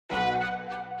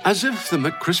As if the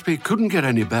McCrispy couldn't get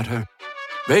any better,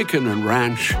 Bacon and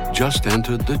Ranch just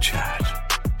entered the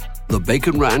chat. The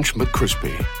Bacon Ranch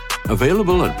McCrispy,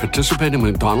 available at participating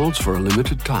McDonald's for a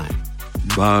limited time.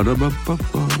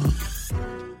 Ba-da-ba-ba-ba.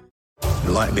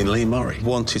 Like Lee Murray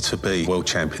wanted to be world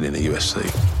champion in the UFC.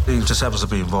 He just happens to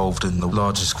be involved in the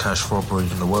largest cash robbery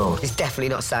in the world. He's definitely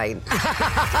not sane.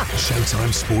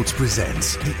 Showtime Sports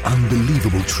presents the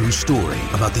unbelievable true story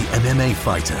about the MMA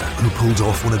fighter who pulled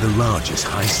off one of the largest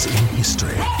heists in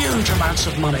history. Huge amounts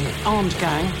of money, armed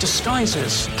gang,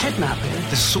 disguises, kidnapping.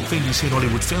 This is the sort of thing you see in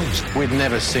Hollywood films. We've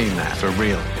never seen that for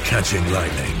real. Catching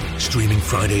Lightning, streaming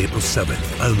Friday, April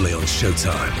 7th, only on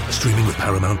Showtime, streaming with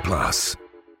Paramount Plus.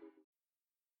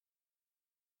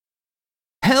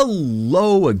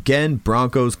 Hello again,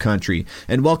 Broncos country,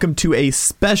 and welcome to a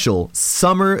special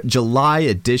summer July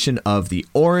edition of the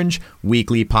Orange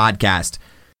Weekly podcast.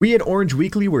 We at Orange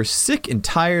Weekly were sick and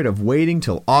tired of waiting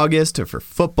till August for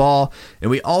football,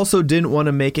 and we also didn't want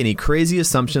to make any crazy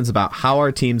assumptions about how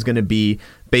our team's going to be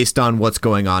based on what's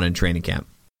going on in training camp.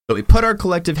 So we put our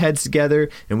collective heads together,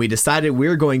 and we decided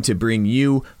we're going to bring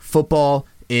you football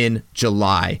in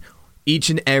July. Each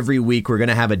and every week, we're going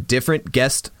to have a different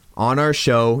guest on our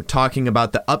show talking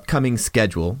about the upcoming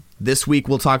schedule. This week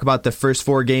we'll talk about the first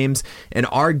 4 games, and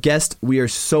our guest, we are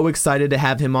so excited to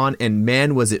have him on, and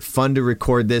man, was it fun to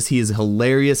record this. He is a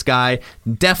hilarious guy,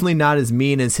 definitely not as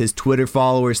mean as his Twitter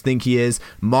followers think he is.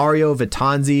 Mario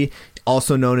Vetanze,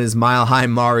 also known as Mile High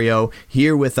Mario,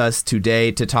 here with us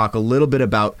today to talk a little bit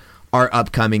about our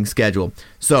upcoming schedule.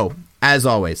 So, as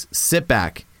always, sit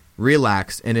back,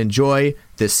 relax, and enjoy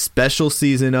this special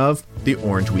season of the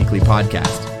Orange Weekly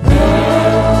podcast.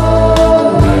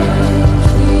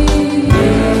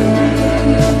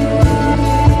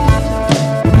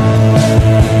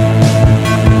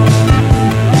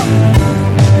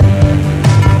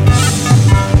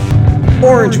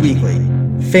 Orange Weekly,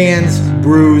 fans,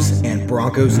 brews, and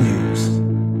Broncos news.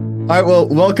 All right, well,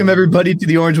 welcome everybody to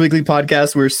the Orange Weekly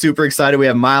podcast. We're super excited. We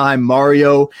have Mile High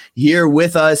Mario here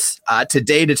with us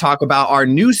today to talk about our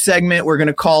new segment. We're going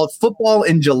to call it Football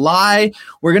in July.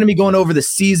 We're going to be going over the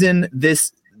season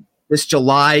this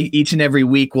July. Each and every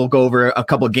week, we'll go over a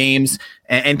couple games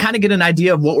and kind of get an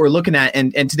idea of what we're looking at.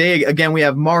 And today, again, we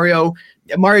have Mario.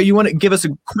 Mario, you want to give us a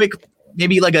quick,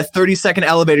 maybe like a 30-second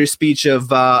elevator speech of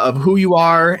who you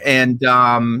are and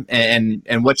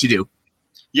what you do?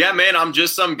 Yeah, man, I'm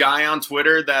just some guy on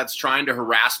Twitter that's trying to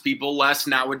harass people less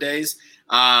nowadays.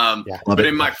 But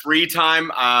in my free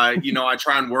time, I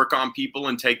try and work on people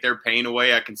and take their pain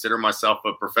away. I consider myself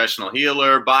a professional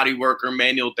healer, body worker,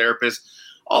 manual therapist,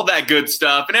 all that good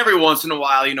stuff. And every once in a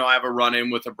while, I have a run-in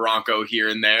with a Bronco here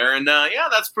and there. And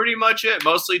that's pretty much it.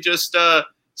 Mostly just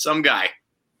some guy.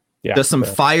 Yeah, just some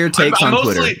fire takes on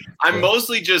Twitter. I'm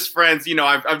mostly just friends.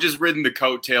 I've just ridden the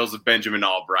coattails of Benjamin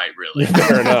Albright, really.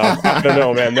 Fair enough. I don't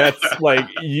know, man. That's like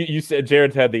you said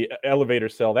Jared's had the elevator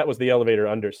cell. That was the elevator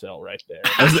undersell right there.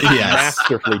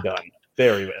 Masterfully done.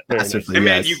 Very Hey,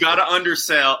 man, you got to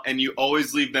undersell, and you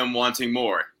always leave them wanting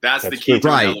more. That's the key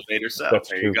to an elevator sell.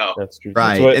 You go. That's true.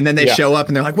 Right. And then they show up,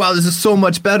 and they're like, wow, this is so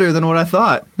much better than what I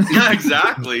thought. Yeah,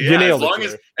 exactly. Yeah.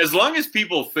 As long as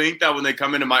people think that when they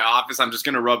come into my office, I'm just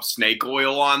going to rub snake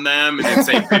oil on them and then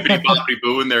say bippity boppity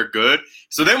boo and they're good.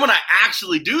 So then when I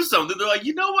actually do something, they're like,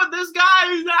 you know what? This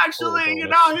guy is actually,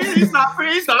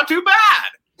 he's not too bad.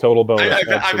 Total bonus.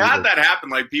 I've had that happen.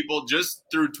 Like people just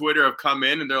through Twitter have come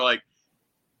in and they're like,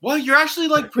 well, you're actually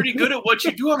like pretty good at what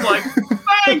you do. I'm like,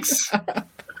 thanks.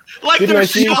 Like they're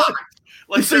shocked.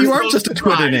 Like so you aren't just a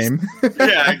Twitter name.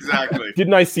 Yeah, exactly.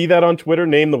 Didn't I see that on Twitter?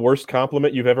 Name the worst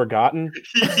compliment you've ever gotten.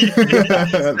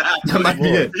 That might be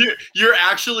it. You're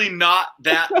actually not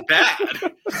that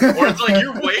bad. Or it's like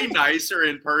you're way nicer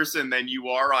in person than you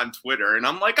are on Twitter. And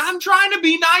I'm like, I'm trying to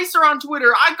be nicer on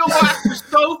Twitter. I go after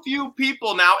so few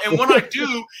people now. And when I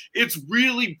do, it's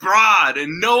really broad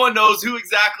and no one knows who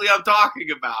exactly I'm talking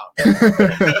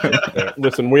about.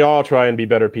 Listen, we all try and be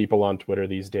better people on Twitter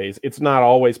these days. It's not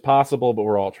always possible, but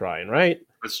we're all trying, right?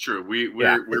 That's true.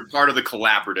 We're part of the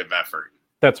collaborative effort.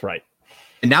 That's right.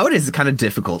 And nowadays it's kind of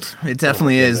difficult. It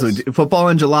definitely is. Football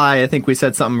in July, I think we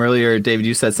said something earlier. David,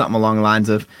 you said something along the lines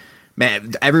of,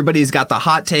 man, everybody's got the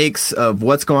hot takes of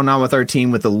what's going on with our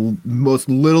team with the most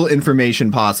little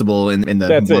information possible in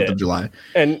the month of July.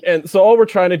 And so all we're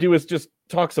trying to do is just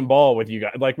talk some ball with you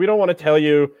guys. Like, we don't want to tell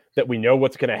you that we know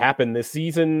what's going to happen this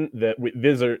season, that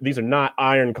these are not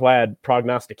ironclad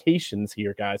prognostications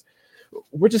here, guys.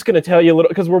 We're just going to tell you a little,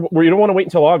 because we don't want to wait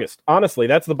until August. Honestly,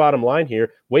 that's the bottom line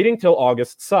here. Waiting till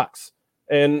August sucks.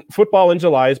 And football in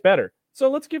July is better. So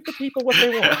let's give the people what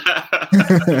they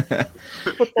want.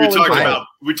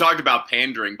 We talked about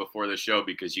pandering before the show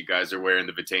because you guys are wearing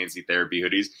the Vetanze therapy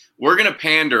hoodies. We're going to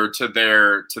pander to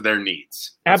their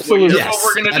needs. That's yes, what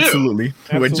we're going to do. Absolutely.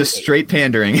 We're just straight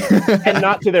pandering. And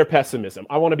not to their pessimism.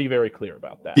 I want to be very clear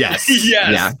about that. Yes.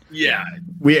 Yeah.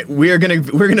 We're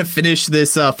gonna finish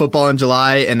this football in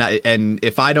July, and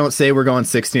if I don't say we're going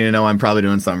 16-0, I'm probably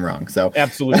doing something wrong. So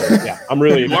absolutely, yeah, I'm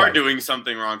really. You are doing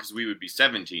something wrong because we would be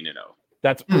 17-0.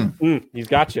 That's he's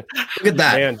got you. Look at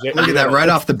that! Man, look at that right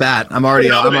off the bat. I'm already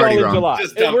wrong.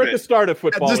 We're at the start of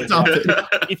football.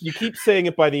 If you keep saying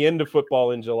it by the end of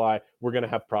football in July, we're gonna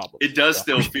have problems. It does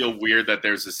still feel weird that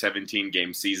there's a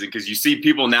 17-game season because you see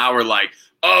people now are like,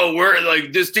 oh, we're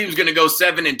like this team's gonna go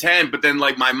 7-10, but then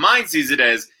like my mind sees it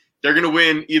as they're gonna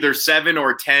win either 7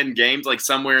 or 10 games, like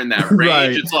somewhere in that range.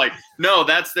 Right. It's like, no,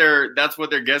 that's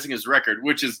what they're guessing is record,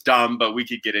 which is dumb, but we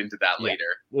could get into that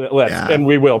later. And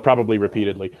we will probably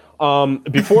repeatedly.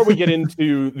 Before we get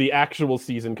into the actual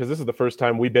season, because this is the first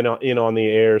time we've been in on the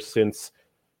air since,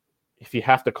 if you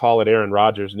have to call it Aaron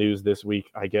Rodgers news this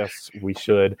week, I guess we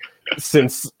should.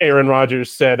 Since Aaron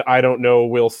Rodgers said, I don't know,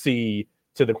 we'll see,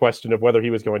 to the question of whether he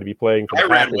was going to be playing for the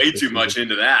Packers. I read way too much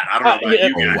into that. I don't know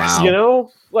about you guys. Wow. You know,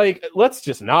 like, let's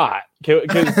just not,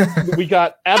 because we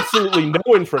got absolutely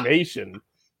no information.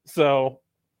 So,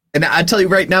 and I tell you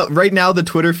right now, the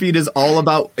Twitter feed is all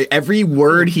about every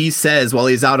word he says while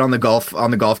he's out on the golf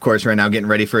course right now, getting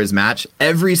ready for his match.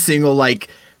 Every single like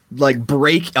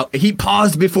break, he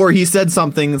paused before he said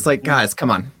something. It's like, guys,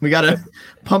 come on, we gotta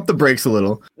pump the brakes a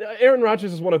little. Aaron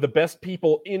Rodgers is one of the best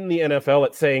people in the NFL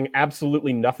at saying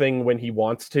absolutely nothing when he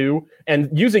wants to, and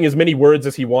using as many words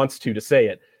as he wants to say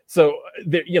it. So,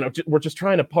 we're just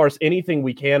trying to parse anything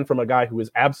we can from a guy who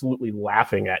is absolutely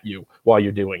laughing at you while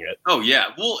you're doing it. Oh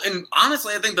yeah, well, and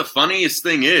honestly, I think the funniest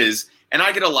thing is, and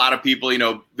I get a lot of people,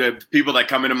 the people that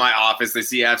come into my office, they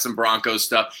see I have some Broncos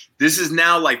stuff. This is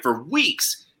now like for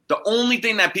weeks. The only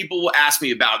thing that people will ask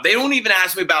me about, they don't even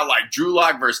ask me about like Drew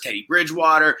Lock versus Teddy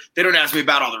Bridgewater. They don't ask me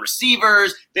about all the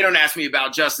receivers. They don't ask me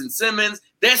about Justin Simmons.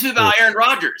 They ask me about Aaron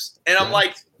Rodgers. And I'm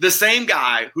like, the same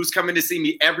guy who's coming to see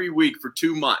me every week for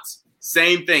 2 months.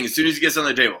 Same thing. As soon as he gets on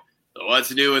the table. So what's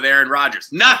to do with Aaron Rodgers?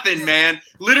 Nothing, man.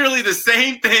 Literally the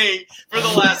same thing for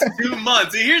the last 2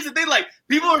 months. And here's the thing, like,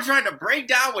 people are trying to break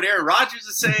down what Aaron Rodgers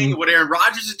is saying, what Aaron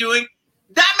Rodgers is doing.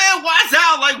 That man wants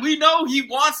out. Like, we know he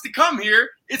wants to come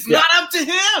here. It's not up to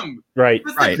him. Right.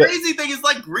 The crazy thing is,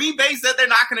 like, Green Bay said they're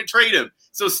not going to trade him.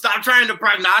 So stop trying to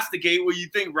prognosticate what you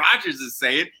think Rodgers is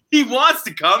saying. He wants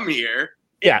to come here.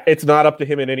 Yeah, it's not up to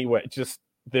him in any way. Just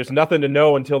there's nothing to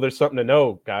know until there's something to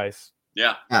know, guys.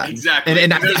 Yeah, exactly.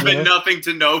 And there's been nothing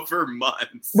to know for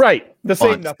months. Right. The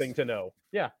same nothing to know.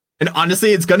 Yeah. And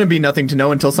honestly, it's going to be nothing to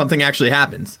know until something actually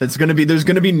happens. There's going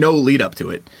to be no lead up to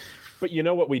it. But you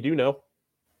know what we do know?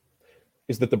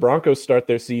 Is that the Broncos start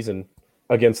their season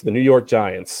against the New York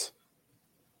Giants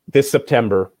this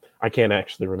September. I can't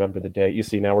actually remember the date. You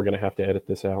see, now we're going to have to edit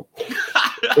this out.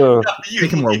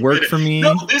 Making more work for me.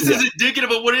 No, this is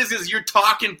indicative of what it is you're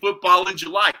talking football in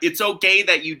July. It's okay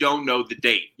that you don't know the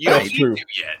date. You don't need to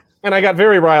yet. And I got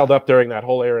very riled up during that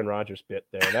whole Aaron Rodgers bit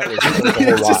there. That was a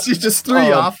whole lot. You just threw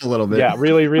you off a little bit. Yeah,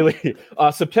 really, really.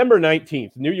 September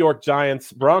 19th, New York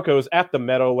Giants, Broncos at the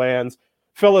Meadowlands.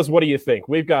 Fellas, what do you think?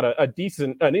 We've got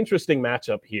an interesting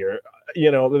matchup here.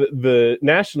 The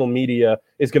national media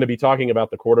is going to be talking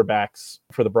about the quarterbacks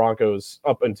for the Broncos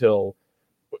up until,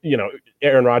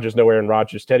 Aaron Rodgers, no Aaron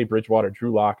Rodgers, Teddy Bridgewater,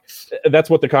 Drew Lock. That's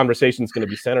what the conversation is going to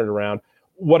be centered around.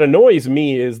 What annoys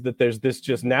me is that there's this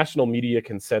just national media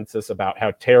consensus about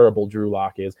how terrible Drew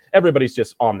Lock is. Everybody's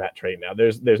just on that train now.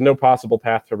 There's no possible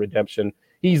path to redemption.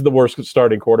 He's the worst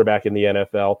starting quarterback in the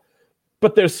NFL.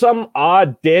 But there's some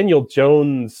odd Daniel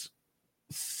Jones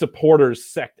supporters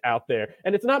sect out there.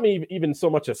 And it's not even so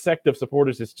much a sect of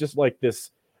supporters. It's just like this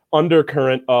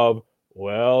undercurrent of,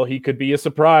 well, he could be a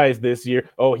surprise this year.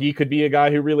 Oh, he could be a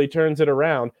guy who really turns it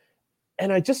around.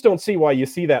 And I just don't see why you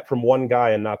see that from one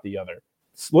guy and not the other.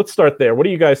 So let's start there. What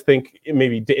do you guys think,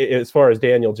 maybe as far as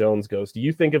Daniel Jones goes? Do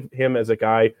you think of him as a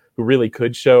guy who really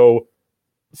could show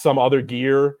some other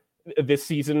gear this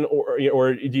season,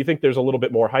 or do you think there's a little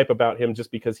bit more hype about him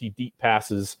just because he deep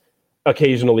passes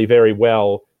occasionally very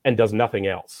well and does nothing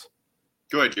else?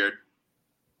 Go ahead, Jared.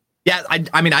 Yeah,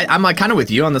 I'm like kind of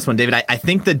with you on this one, David. I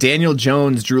think the Daniel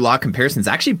Jones Drew Lock comparison is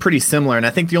actually pretty similar, and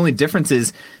I think the only difference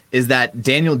is that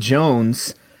Daniel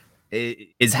Jones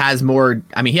has more.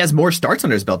 I mean, he has more starts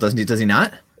under his belt, doesn't he? Does he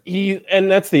not?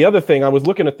 And that's the other thing. I was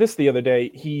looking at this the other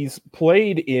day. He had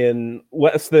played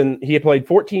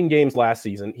 14 games last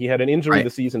season. He had an injury the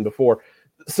season before.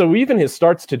 So even his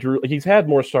starts to Drew, he's had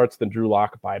more starts than Drew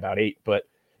Lock by about 8, but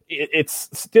it's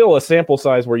still a sample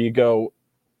size where you go,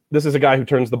 this is a guy who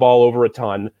turns the ball over a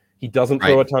ton. He doesn't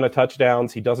throw a ton of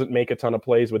touchdowns. He doesn't make a ton of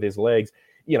plays with his legs.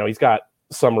 He's got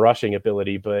some rushing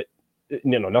ability, but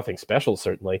nothing special,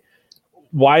 certainly.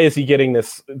 Why is he getting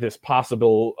this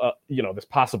possible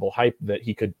hype that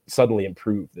he could suddenly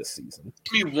improve this season?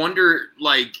 You wonder,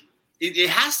 it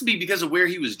has to be because of where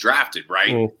he was drafted,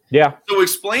 right? Yeah. So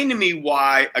explain to me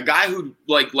why a guy who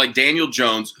like Daniel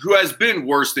Jones, who has been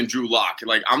worse than Drew Lock,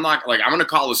 I'm going to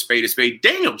call a spade a spade.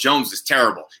 Daniel Jones is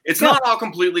terrible. It's not all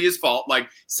completely his fault. Like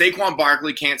Saquon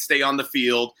Barkley can't stay on the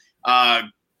field.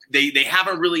 They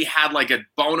haven't really had like a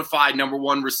bona fide number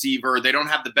one receiver. They don't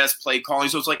have the best play calling.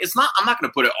 So I'm not going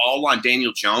to put it all on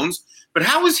Daniel Jones, but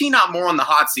how is he not more on the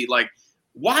hot seat? Like,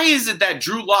 why is it that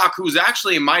Drew Lock, who's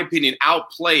actually, in my opinion,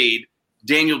 outplayed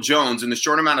Daniel Jones in the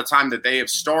short amount of time that they have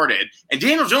started, and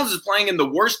Daniel Jones is playing in the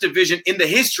worst division in the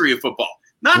history of football,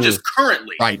 not just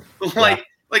currently. Right.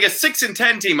 Like a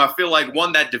 6-10 team, I feel like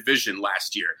won that division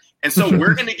last year. And so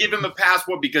we're going to give him a pass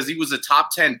because he was a top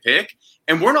 10 pick.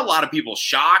 And weren't a lot of people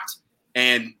shocked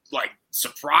and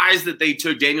surprised that they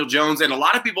took Daniel Jones? And a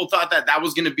lot of people thought that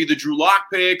was going to be the Drew Lock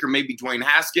pick or maybe Dwayne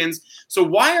Haskins. So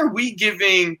why are we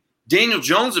giving Daniel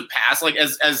Jones a pass,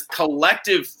 as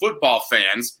collective football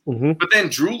fans, but then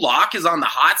Drew Lock is on the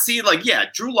hot seat?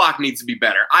 Drew Lock needs to be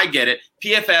better. I get it.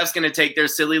 PFF's going to take their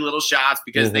silly little shots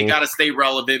because they got to stay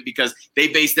relevant because they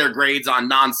base their grades on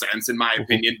nonsense, in my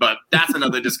opinion. But that's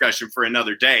another discussion for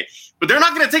another day. But they're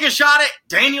not going to take a shot at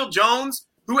Daniel Jones,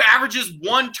 who averages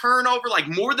one turnover,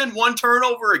 more than one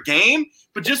turnover a game.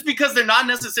 But just because they're not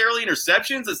necessarily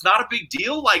interceptions, it's not a big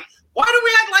deal. Why do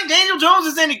we act like Daniel Jones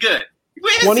is any good? We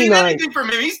haven't seen anything from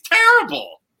him. He's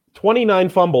terrible. 29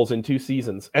 fumbles in 2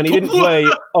 seasons, and he didn't play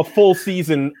a full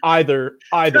season either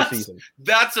season.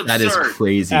 That's absurd. That is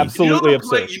crazy. Absolutely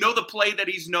absurd. You know the play that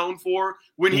he's known for?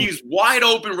 When he's wide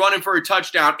open running for a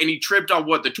touchdown, and he tripped on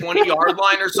the 20-yard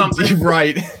line or something?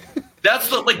 Right. That's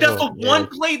the one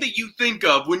play that you think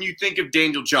of when you think of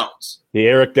Daniel Jones. The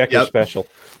Eric Decker special.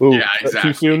 Ooh, yeah,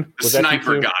 exactly. Too soon? The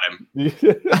sniper got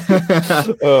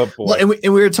him. Oh boy! Well, and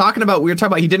we were talking about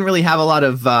he didn't really have a lot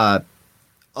of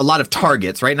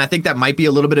targets, right? And I think that might be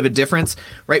a little bit of a difference,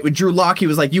 right? With Drew Lock, he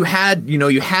was you had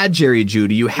Jerry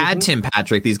Jeudy, you had Tim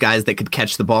Patrick, these guys that could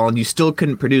catch the ball, and you still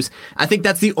couldn't produce. I think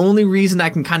that's the only reason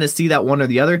I can kind of see that one or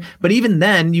the other. But even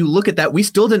then, you look at that, we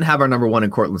still didn't have our number one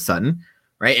in Cortland Sutton.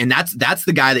 Right. And that's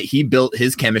the guy that he built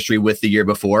his chemistry with the year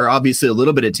before. Obviously, a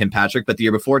little bit of Tim Patrick, but the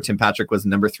year before, Tim Patrick was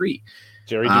number 3.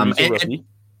 Jerry Jeudy's a rookie.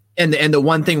 And the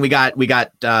one thing we got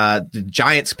the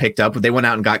Giants picked up. They went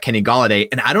out and got Kenny Golladay,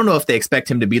 and I don't know if they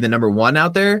expect him to be the number 1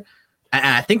 out there. And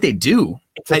I think they do,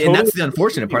 and that's the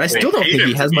unfortunate part. I still don't think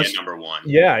he has much. Number 1.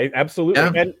 Yeah, absolutely.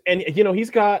 Yeah. And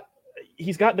he's got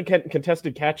the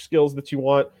contested catch skills that you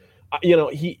want.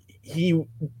 He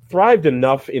thrived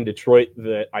enough in Detroit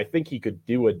that I think he could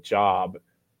do a job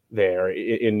there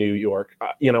in New York.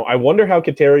 I wonder how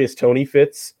Kadarius Toney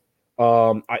fits.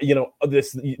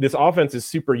 This offense is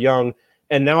super young,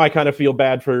 and now I kind of feel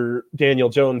bad for Daniel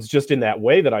Jones just in that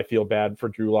way that I feel bad for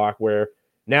Drew Lock, where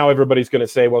now everybody's going to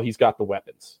say, well, he's got the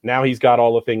weapons. Now he's got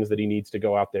all the things that he needs to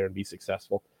go out there and be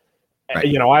successful.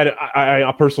 Right.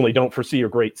 I personally don't foresee a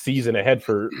great season ahead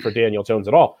for Daniel Jones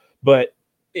at all, but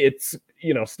it's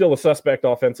still a suspect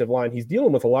offensive line. He's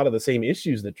dealing with a lot of the same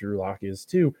issues that Drew Lock is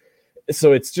too.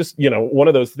 So it's just, one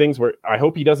of those things where I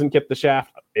hope he doesn't get the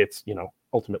shaft. It's,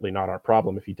 ultimately not our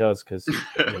problem if he does, because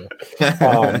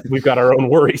we've got our own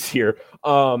worries here.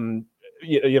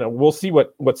 We'll see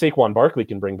what Saquon Barkley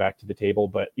can bring back to the table,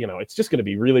 but it's just going to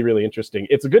be really, really interesting.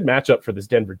 It's a good matchup for this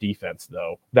Denver defense,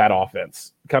 though. That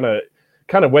offense kind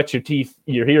of wets your teeth.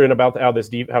 You're hearing about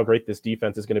how great this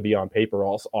defense is going to be on paper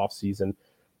all off season.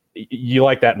 You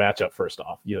like that matchup first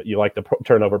off. You like the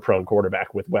turnover-prone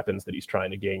quarterback with weapons that he's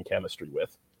trying to gain chemistry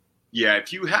with. Yeah,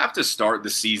 if you have to start the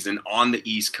season on the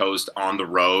East Coast on the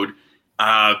road,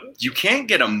 you can't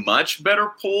get a much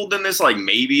better pull than this.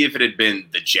 Maybe if it had been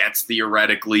the Jets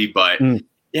theoretically, but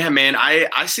yeah, man,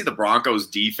 I see the Broncos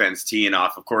defense teeing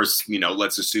off. Of course,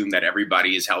 let's assume that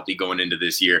everybody is healthy going into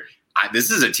this year.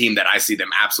 This is a team that I see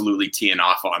them absolutely teeing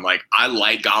off on. I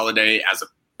like Golladay as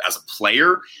a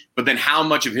player, but then how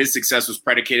much of his success was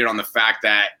predicated on the fact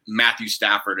that Matthew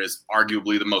Stafford is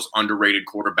arguably the most underrated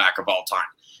quarterback of all time.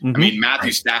 I mean,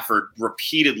 Matthew Stafford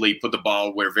repeatedly put the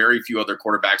ball where very few other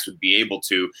quarterbacks would be able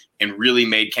to, and really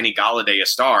made Kenny Golladay a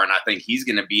star. And I think he's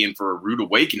going to be in for a rude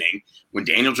awakening when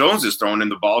Daniel Jones is throwing in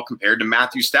the ball compared to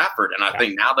Matthew Stafford. And I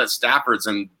think now that Stafford's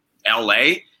in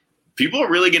LA, people are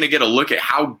really going to get a look at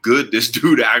how good this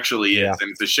dude actually is.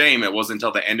 And it's a shame it wasn't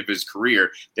until the end of his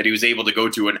career that he was able to go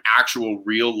to an actual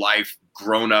real life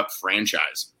grown up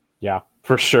franchise. Yeah,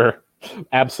 for sure.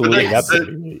 Absolutely. At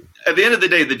the end of the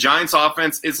day, the Giants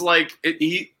offense is like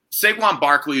Saquon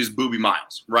Barkley is Boobie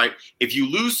Miles, right? If you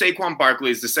lose Saquon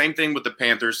Barkley, it's the same thing with the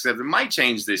Panthers. Except it might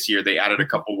change this year. They added a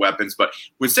couple weapons, but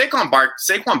when Saquon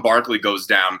Barkley goes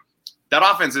down, that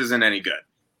offense isn't any good.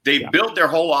 They built their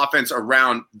whole offense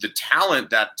around the talent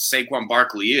that Saquon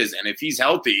Barkley is, and if he's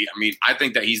healthy, I mean, I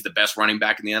think that he's the best running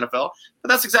back in the NFL. But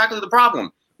that's exactly the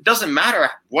problem. It doesn't matter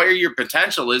where your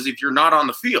potential is if you're not on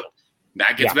the field.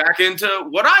 That gets back into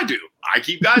what I do. I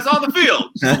keep guys on the field.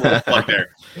 Just a little plug there.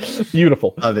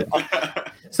 Beautiful. Love it.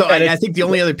 So I think the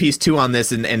only other piece too on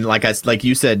this, and like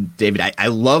you said, David, I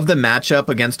love the matchup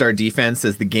against our defense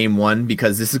as the game one,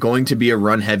 because this is going to be a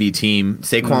run heavy team.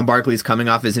 Saquon Barkley's coming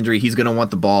off his injury. He's going to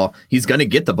want the ball. He's going to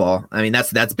get the ball. I mean,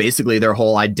 that's basically their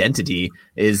whole identity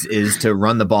is to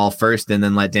run the ball first and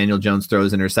then let Daniel Jones throw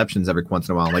his interceptions every once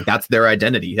in a while. Like that's their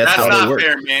identity. That's how not they work.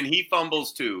 Fair, man. He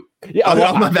fumbles too. Yeah,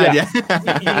 well, my bad.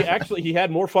 he had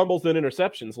more fumbles than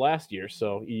interceptions last year.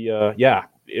 So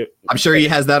I'm sure he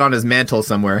has that on his mantle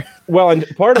somewhere. Well, and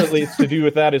part of it's to do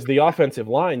with that is the offensive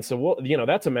line. So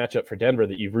that's a matchup for Denver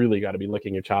that you've really got to be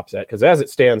licking your chops at, because as it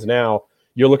stands now,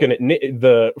 you're looking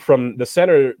at from the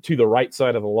center to the right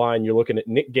side of the line. You're looking at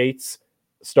Nick Gates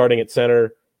starting at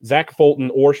center, Zach Fulton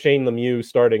or Shane Lemieux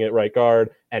starting at right guard,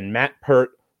 and Matt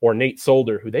Pert or Nate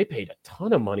Solder, who they paid a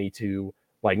ton of money to.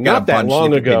 Like not that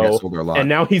long ago, and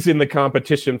now he's in the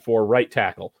competition for right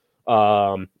tackle.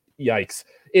 Yikes.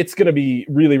 It's going to be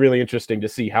really, really interesting to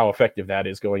see how effective that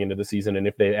is going into the season and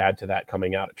if they add to that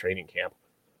coming out of training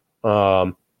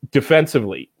camp.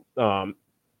 Defensively,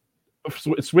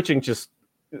 switching just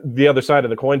the other side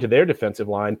of the coin to their defensive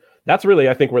line, that's really,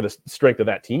 I think, where the strength of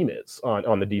that team is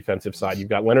on the defensive side. You've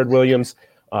got Leonard Williams,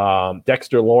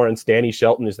 Dexter Lawrence, Danny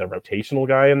Shelton is the rotational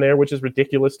guy in there, which is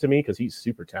ridiculous to me because he's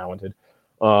super talented.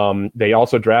 They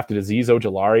also drafted Azeez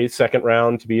Ojulari second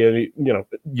round to be a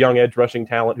young edge rushing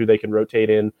talent who they can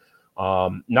rotate in.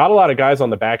 Not a lot of guys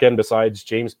on the back end besides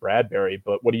James Bradbury,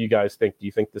 but what do you guys think? Do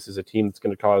you think this is a team that's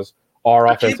going to cause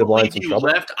our offensive line some trouble?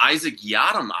 You left Isaac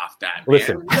Yiadom off that.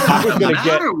 Listen, I was going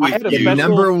to get the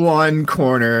number one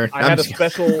corner. I had a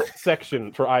special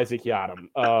section for Isaac Yiadom.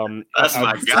 That's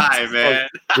my guy, man.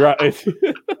 Right.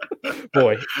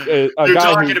 Boy, you're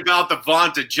talking about the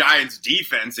vaunted Giants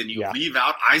defense, and you leave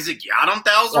out Isaac Yiadom. What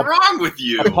the hell's wrong with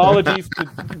you? Apologies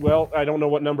to, I don't know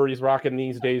what number he's rocking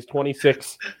these days.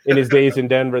 26 in his days in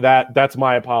Denver. That's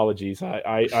my apologies.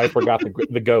 I forgot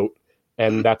the GOAT,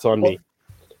 and that's on me.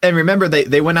 And remember,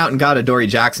 they went out and got Adoree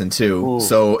Jackson too,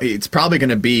 so it's probably going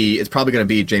to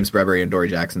be James Bradbury and Adoree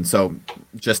Jackson. So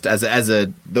just as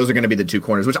those are going to be the two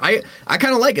corners, which I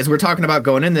kind of like. As we're talking about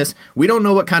going in this, we don't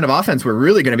know what kind of offense we're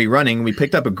really going to be running. We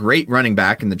picked up a great running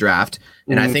back in the draft,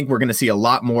 and I think we're going to see a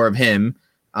lot more of him,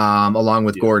 along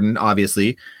with Gordon,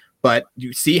 obviously. But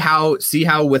you see how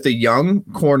with a young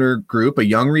corner group, a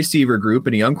young receiver group,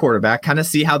 and a young quarterback, kind of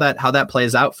see how that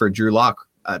plays out for Drew Lock.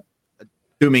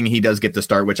 Assuming he does get the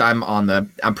start, which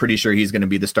I'm pretty sure he's going to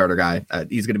be the starter guy.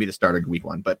 He's going to be the starter week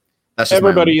one, but that's just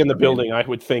everybody in the building, I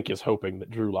would think, is hoping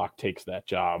that Drew Lock takes that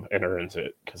job and earns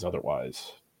it, because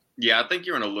otherwise. Yeah, I think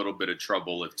you're in a little bit of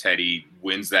trouble if Teddy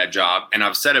wins that job. And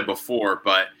I've said it before,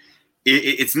 but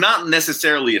it's not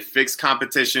necessarily a fixed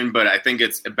competition, but I think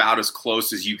it's about as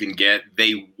close as you can get.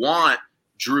 They want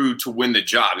Drew to win the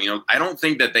job. I don't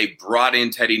think that they brought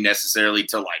in Teddy necessarily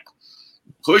to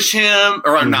push him,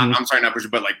 or not push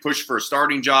him, but push for a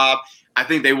starting job. I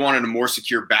think they wanted a more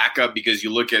secure backup, because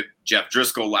you look at Jeff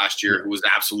Driscoll last year, who was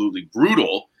absolutely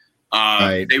brutal.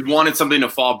 Right. They wanted something to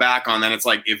fall back on. Then it's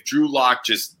if Drew Lock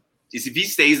if he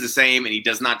stays the same and he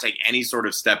does not take any sort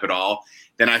of step at all,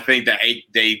 then I think that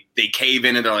they cave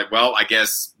in and they're well, I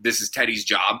guess this is Teddy's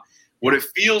job. What it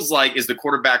feels like is the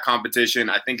quarterback competition.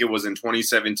 I think it was in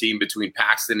 2017 between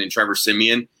Paxton and Trevor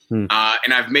Siemian. And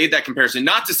I've made that comparison,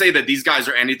 not to say that these guys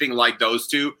are anything like those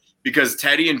two, because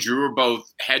Teddy and Drew are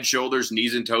both head, shoulders,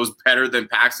 knees, and toes better than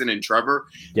Paxton and Trevor.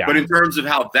 Yeah. But in terms of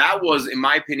how that was, in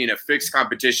my opinion, a fixed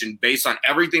competition based on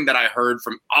everything that I heard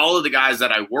from all of the guys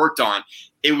that I worked on,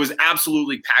 it was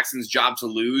absolutely Paxton's job to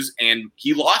lose, and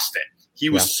he lost it. He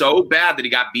was so bad that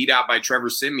he got beat out by Trevor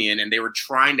Siemian, and they were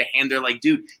trying to hand. They're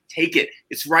dude, take it.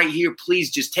 It's right here. Please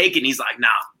just take it. And he's nah,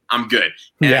 I'm good.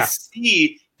 And I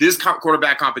see this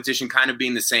quarterback competition kind of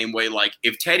being the same way.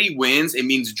 If Teddy wins, it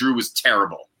means Drew was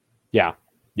terrible. Yeah.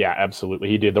 Yeah, absolutely.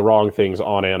 He did the wrong things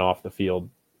on and off the field.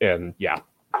 And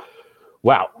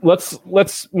wow.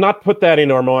 Let's not put that in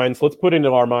our minds. Let's put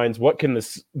into our minds, what can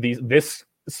this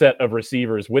set of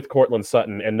receivers with Cortland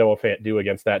Sutton and Noah Fant do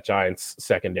against that Giants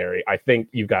secondary. I think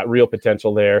you've got real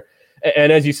potential there.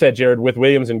 And as you said, Jared, with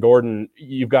Williams and Gordon,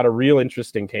 you've got a real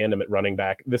interesting tandem at running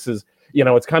back. This is,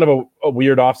 it's kind of a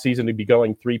weird offseason to be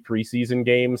going 3 preseason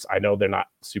games. I know they're not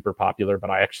super popular, but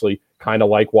I actually kind of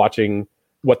like watching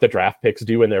what the draft picks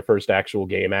do in their first actual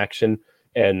game action.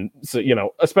 And so,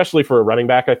 especially for a running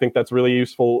back, I think that's really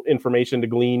useful information to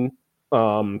glean.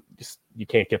 You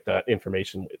can't get that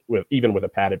information even with a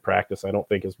padded practice, I don't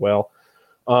think, as well.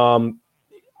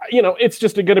 It's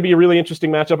just going to be a really interesting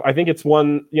matchup. I think it's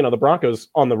one, the Broncos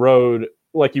on the road,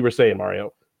 like you were saying,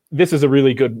 Mario, this is a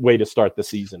really good way to start the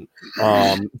season.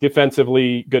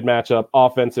 Defensively, good matchup.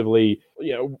 Offensively,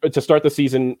 to start the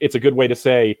season, it's a good way to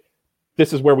say,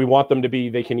 this is where we want them to be.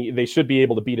 They should be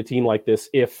able to beat a team like this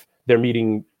if they're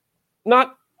meeting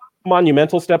not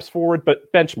monumental steps forward,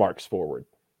 but benchmarks forward.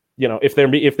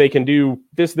 If they can do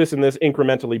this, and this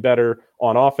incrementally better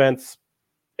on offense,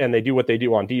 and they do what they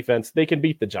do on defense, they can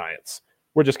beat the Giants.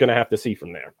 We're just going to have to see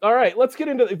from there. All right, let's get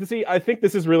into I think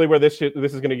this is really where this is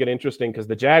going to get interesting, because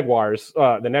the Jaguars,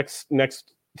 the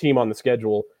next team on the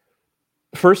schedule,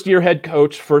 first-year head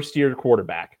coach, first-year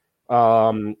quarterback.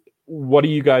 What do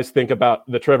you guys think about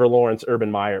the Trevor Lawrence,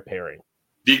 Urban Meyer pairing?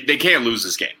 They can't lose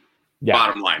this game. Yeah.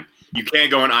 Bottom line. You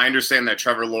can't go, and I understand that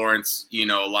Trevor Lawrence, a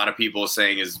lot of people are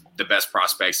saying is the best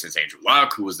prospect since Andrew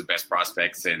Luck, who was the best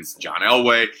prospect since John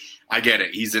Elway. I get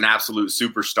it. He's an absolute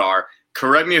superstar.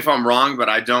 Correct me if I'm wrong, but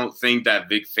I don't think that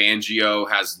Vic Fangio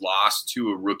has lost to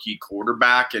a rookie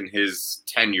quarterback in his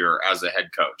tenure as a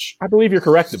head coach. I believe you're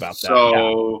correct about that.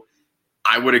 So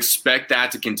I would expect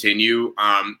that to continue.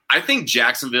 I think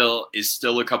Jacksonville is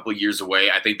still a couple of years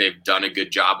away. I think they've done a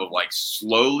good job of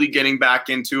slowly getting back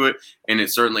into it, and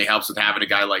it certainly helps with having a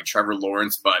guy like Trevor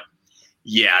Lawrence. But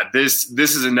yeah, this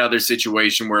is another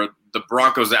situation where the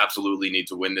Broncos absolutely need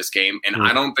to win this game, and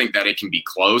I don't think that it can be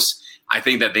close. I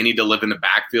think that they need to live in the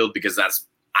backfield, because that's,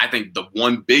 I think, the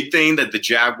one big thing that the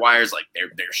Jaguars, they're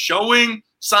showing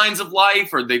signs of life,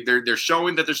 or they're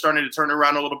showing that they're starting to turn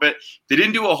around a little bit. They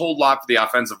didn't do a whole lot for the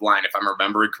offensive line, if I'm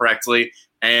remembering correctly,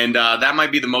 and that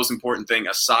might be the most important thing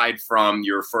aside from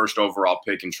your first overall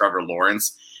pick in Trevor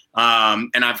Lawrence.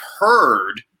 And I've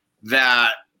heard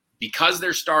that because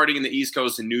they're starting in the East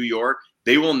Coast in New York,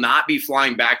 they will not be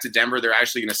flying back to Denver. They're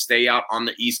actually going to stay out on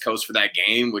the East Coast for that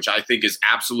game, which I think is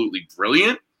absolutely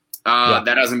brilliant.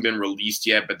 That hasn't been released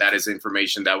yet, but that is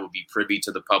information that will be privy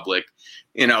to the public,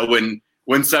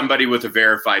 when somebody with a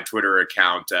verified Twitter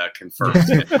account confirms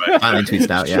it. But, finally tweets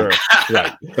out, yeah. Sure.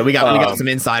 Right. So we got some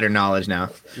insider knowledge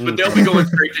now. But they'll be going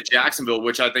straight to Jacksonville,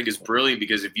 which I think is brilliant,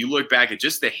 because if you look back at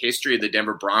just the history of the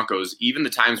Denver Broncos, even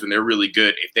the times when they're really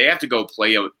good, if they have to go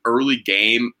play an early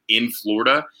game in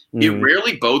Florida, it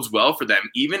rarely bodes well for them,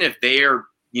 even if they're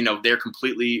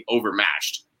completely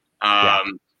overmatched.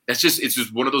 It's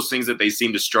just one of those things that they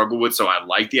seem to struggle with. So I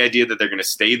like the idea that they're going to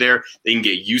stay there. They can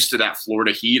get used to that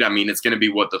Florida heat. I mean, it's going to be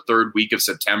the third week of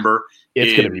September.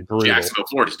 It's going to be brutal. Jacksonville,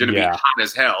 Florida. It's going to be hot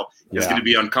as hell. It's going to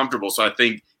be uncomfortable. So I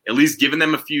think at least giving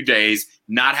them a few days,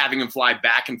 not having them fly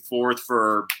back and forth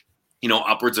for,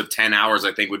 upwards of 10 hours,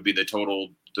 I think would be the total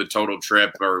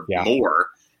trip or more.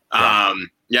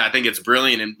 I think it's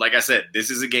brilliant. And like I said, this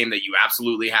is a game that you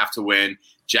absolutely have to win.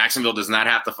 Jacksonville does not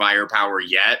have the firepower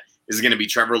yet. This is going to be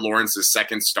Trevor Lawrence's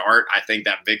second start. I think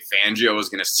that Vic Fangio is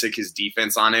going to sick his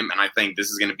defense on him, and I think this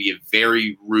is going to be a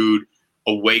very rude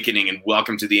awakening and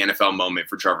welcome to the NFL moment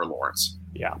for Trevor Lawrence.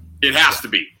 Yeah. It has to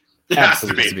be. It has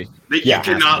to be. You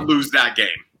cannot lose that game.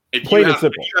 If you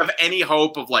have any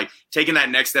hope of taking that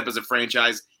next step as a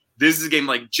franchise, this is a game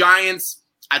like Giants.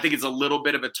 I think it's a little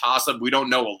bit of a toss-up. We don't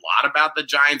know a lot about the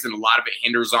Giants, and a lot of it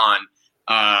hinders on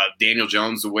Daniel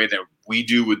Jones the way that we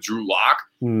do with Drew Lock.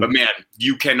 But man,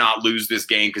 you cannot lose this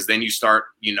game, because then you start,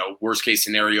 worst case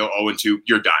scenario 0-2,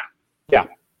 you're done.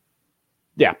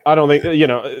 Yeah. I don't think,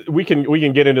 we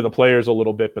can get into the players a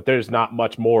little bit, but there's not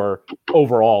much more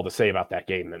overall to say about that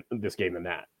game than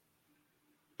that.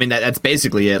 I mean, that's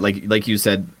basically it. Like you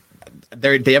said,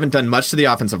 they haven't done much to the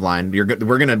offensive line. We're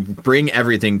going to bring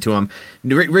everything to them,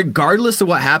 regardless of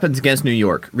what happens against New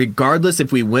York. Regardless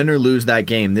if we win or lose that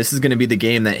game, this is going to be the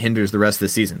game that hinders the rest of the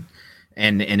season.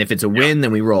 And if it's a win,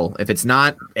 then we roll. If it's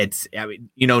not,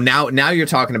 now you're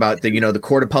talking about the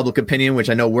court of public opinion, which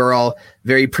I know we're all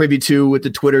very privy to with the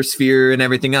Twitter sphere and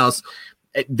everything else.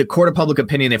 The court of public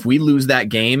opinion, if we lose that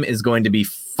game, is going to be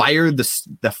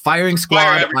the firing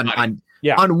squad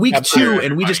on week 2,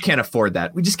 and we just can't afford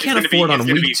that. We just can't afford on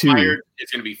week 2.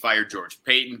 It's going to be fired George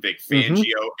Payton, Vic Fangio,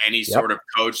 any sort of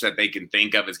coach that they can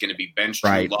think of is going to be bench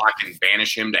Drew Lock and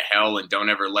banish him to hell and don't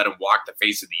ever let him walk the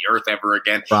face of the earth ever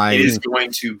again. It is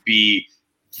going to be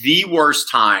the worst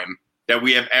time that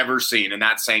we have ever seen, and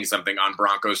that's saying something on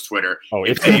Broncos Twitter. Oh,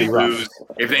 if they lose,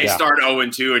 if they start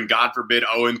 0-2 and God forbid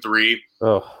 0-3,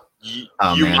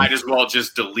 you might as well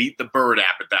just delete the Bird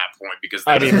app at that point, because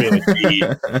that is going to be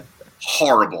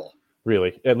horrible.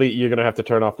 Really, at least you're going to have to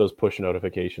turn off those push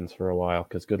notifications for a while,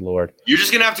 because good Lord. You're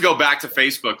just going to have to go back to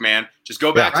Facebook, man. Just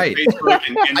go back to Facebook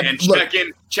and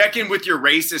check in with your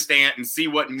racist aunt and see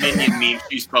what minion memes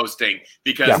she's posting,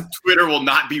 because Twitter will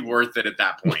not be worth it at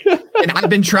that point. And I've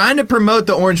been trying to promote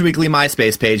the Orange Weekly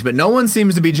MySpace page, but no one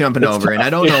seems to be jumping over, tough. And I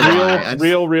don't know why.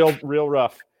 Real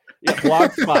rough. Yeah,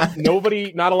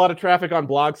 Blogspot. Not a lot of traffic on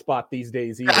Blogspot these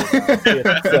days either.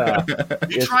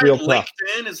 You tried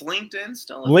LinkedIn? Is LinkedIn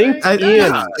still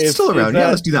LinkedIn is still around.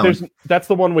 Let's do that one. That's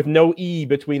the one with no E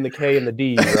between the K and the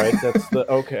D, right? That's the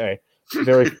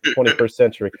very 21st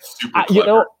century. That's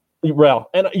the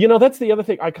other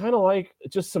thing. I kind of like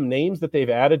just some names that they've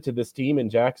added to this team in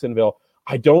Jacksonville.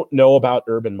 I don't know about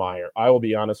Urban Meyer. I will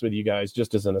be honest with you guys,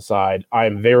 just as an aside.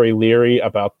 I'm very leery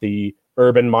about the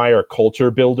Urban Meyer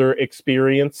culture builder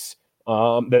experience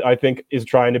that I think is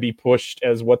trying to be pushed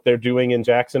as what they're doing in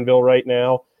Jacksonville right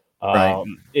now.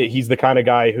 He's the kind of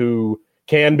guy who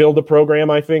can build a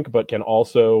program, I think, but can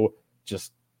also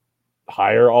just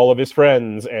hire all of his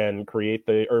friends and create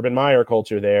the Urban Meyer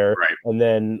culture there. Right. And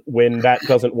then when that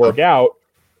doesn't work out,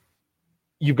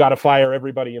 you've got to fire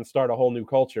everybody and start a whole new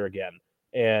culture again.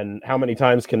 And how many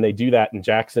times can they do that in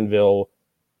Jacksonville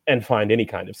and find any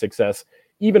kind of success,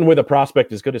 even with a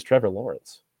prospect as good as Trevor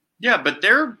Lawrence? Yeah, but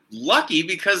they're lucky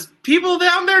because people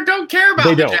down there don't care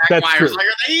about the Jaguars. Like,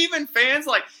 are they even fans?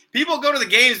 Like, people go to the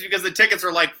games because the tickets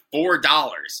are like $4.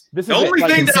 The only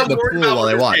thing that I'm worried about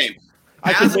with this game,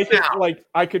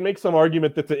 I could make some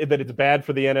argument that it's bad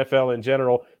for the NFL in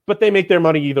general, but they make their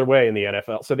money either way in the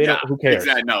NFL, so they don't. Who cares?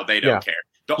 Exactly. No, they don't care.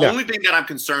 The only thing that I'm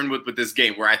concerned with this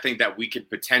game, where I think that we could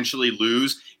potentially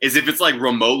lose, is if it's like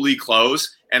remotely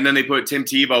close and then they put Tim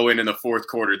Tebow in the fourth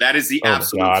quarter. That is the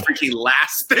absolute freaking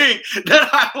last thing that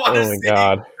I want to see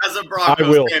as a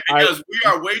Broncos fan, because we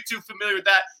are way too familiar with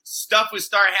that. Stuff would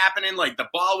start happening, like the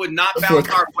ball would not bounce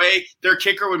our way. Their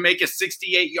kicker would make a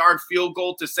 68-yard field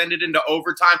goal to send it into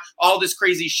overtime. All this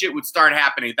crazy shit would start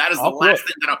happening. That is the last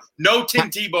thing that no Tim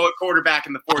Tebow at quarterback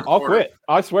in the fourth quarter. I'll quit.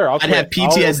 I swear. I'd have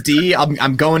PTSD.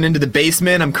 I'm going into the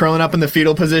basement. I'm curling up in the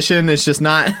fetal position. It's just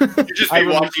not. You just be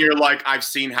watching. You're like, I've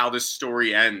seen how this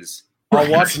story ends. I'll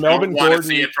watch Melvin Gordon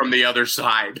see it from the other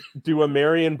side. Do a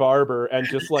Marion Barber and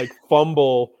just like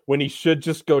fumble when he should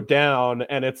just go down,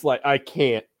 and it's like I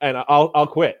can't, and I'll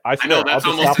quit. I swear, know that's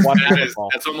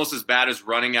almost as bad as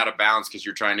running out of bounds because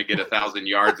you're trying to get 1,000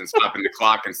 yards and stopping the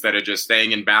clock instead of just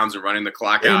staying in bounds and running the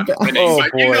clock out. I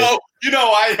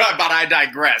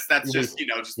digress. That's just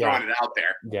throwing it out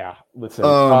there. Yeah, listen.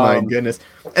 Oh my goodness!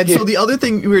 And so the other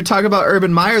thing we were talking about,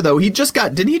 Urban Meyer, though,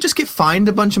 didn't he just get fined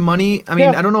a bunch of money? I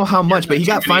mean, I don't know how much, but he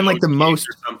got fined like the most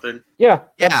or something. Yeah,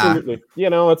 absolutely.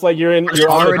 It's like you're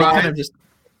already kind of just.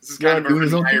 This is kind of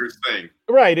a Myers thing.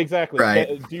 Right, exactly.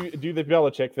 Right. Do the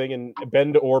Belichick thing and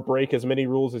bend or break as many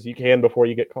rules as you can before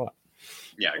you get caught.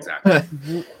 Yeah, exactly.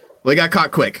 Well, he got caught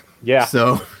quick. Yeah.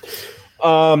 So,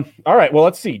 all right. Well,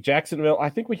 let's see. Jacksonville. I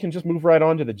think we can just move right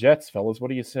on to the Jets, fellas. What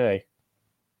do you say?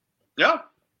 Yeah.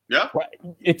 Yeah.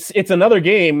 It's another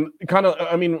game. Kind of.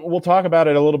 I mean, we'll talk about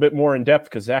it a little bit more in depth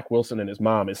because Zach Wilson and his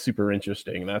mom is super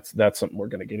interesting. That's something we're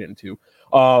going to get into.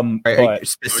 But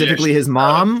specifically his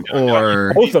mom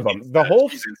or both of them. The whole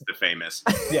he's Insta famous.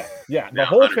 Yeah. The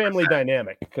whole 100%. Family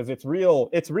dynamic, because it's real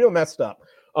messed up.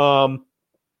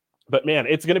 But man,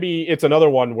 it's another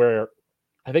one where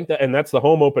I think that's the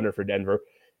home opener for Denver.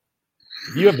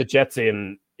 If you have the Jets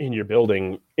in your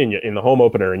building in the home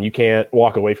opener and you can't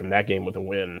walk away from that game with a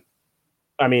win,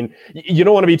 I mean, you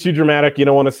don't want to be too dramatic. You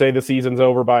don't want to say the season's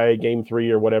over by game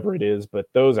 3 or whatever it is, but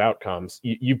those outcomes,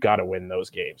 you've got to win those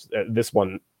games. This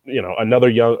one, another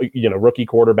young, rookie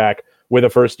quarterback with a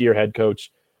first-year head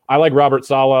coach. I like Robert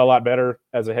Saleh a lot better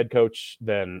as a head coach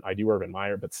than I do Urban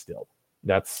Meyer, but still,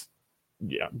 that's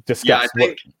discuss. Yeah, I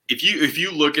think if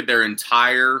you look at their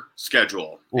entire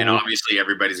schedule, and obviously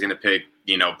everybody's going to pick,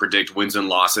 predict wins and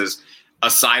losses.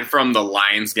 Aside from the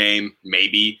Lions game,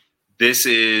 maybe this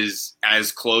is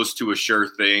as close to a sure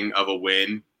thing of a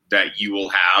win that you will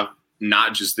have,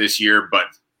 not just this year, but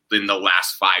in the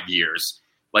last 5 years.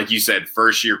 Like you said,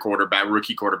 first-year quarterback,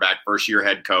 rookie quarterback, first-year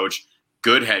head coach,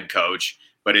 good head coach,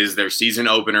 but is their season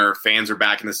opener. Fans are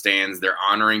back in the stands. They're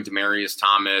honoring Demaryius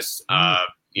Thomas,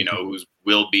 who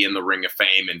will be in the Ring of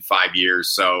Fame in 5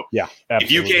 years. So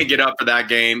if you can't get up for that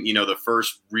game, the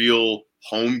first real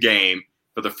home game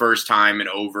for the first time in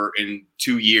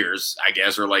 2 years, I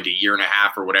guess, or like a year and a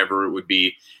half or whatever it would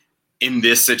be, in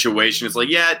this situation, it's like,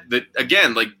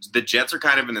 the Jets are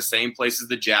kind of in the same place as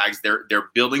the Jags. They're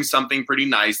building something pretty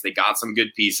nice. They got some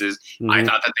good pieces. Mm-hmm. I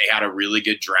thought that they had a really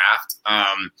good draft.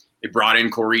 They brought in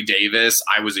Corey Davis.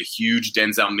 I was a huge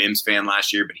Denzel Mims fan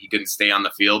last year, but he couldn't stay on the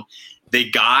field. They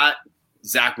got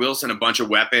Zach Wilson a bunch of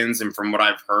weapons, and from what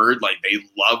I've heard, like, they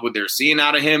love what they're seeing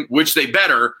out of him, which they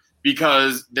better,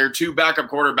 because their two backup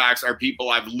quarterbacks are people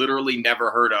I've literally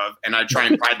never heard of, and I try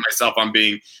and pride myself on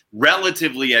being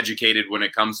relatively educated when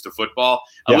it comes to football.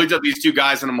 I looked at these two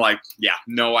guys, and I'm like,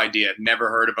 no idea. Never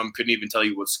heard of them. Couldn't even tell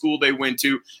you what school they went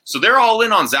to. So they're all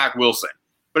in on Zach Wilson.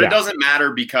 But it doesn't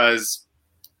matter because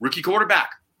rookie quarterback.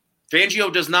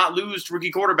 Fangio does not lose to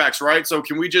rookie quarterbacks, right? So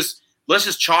let's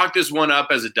just chalk this one up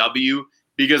as a W,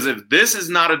 because if this is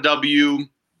not a W,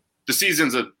 the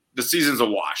season's a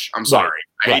wash. I'm sorry.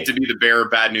 I hate to be the bearer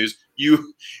of bad news.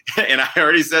 And I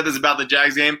already said this about the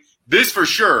Jags game. This for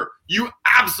sure, you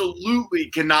absolutely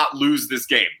cannot lose this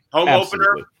game. Home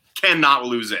opener, cannot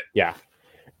lose it. Yeah.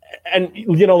 And,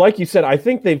 like you said, I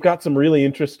think they've got some really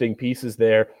interesting pieces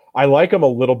there. I like them a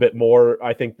little bit more,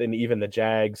 I think, than even the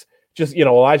Jags. Just,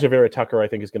 Elijah Vera Tucker, I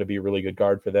think, is going to be a really good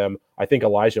guard for them. I think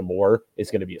Elijah Moore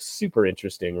is going to be a super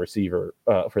interesting receiver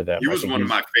for them. He was one of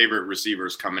my favorite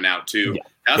receivers coming out, too. Yeah.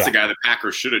 That's the guy the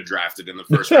Packers should have drafted in the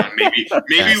first round. Maybe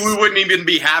we wouldn't even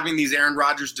be having these Aaron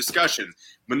Rodgers discussions.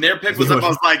 When their pick was up, I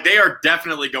was like, they are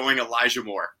definitely going Elijah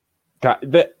Moore.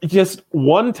 God, just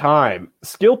one time,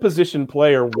 skill position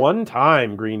player, one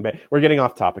time, Green Bay. We're getting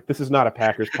off topic. This is not a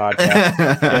Packers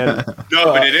podcast.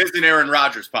 But it is an Aaron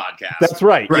Rodgers podcast. That's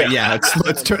right. Right. Yeah. That's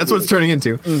what it's turning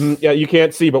into. Mm-hmm. Yeah, you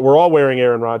can't see, but we're all wearing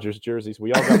Aaron Rodgers jerseys.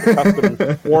 We all got the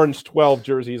custom orange 12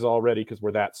 jerseys already because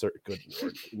we're that good.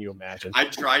 Can you imagine? I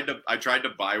tried to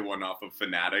buy one off of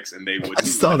Fanatics, and they wouldn't. I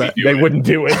saw that. They wouldn't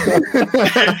do it.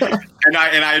 and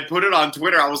I had put it on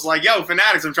Twitter. I was like, "Yo,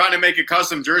 Fanatics, I'm trying to make a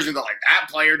custom jersey." And they're like, that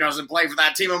player doesn't play for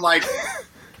that team. I'm like,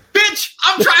 bitch,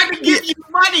 I'm trying to give you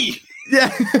money. Yeah.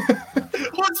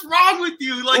 What's wrong with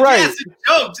you? Like, yes, it's a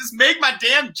joke. Just make my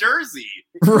damn jersey.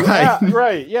 Right. Yeah,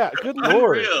 right. Yeah. Good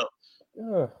Lord.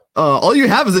 All you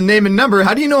have is a name and number.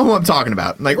 How do you know who I'm talking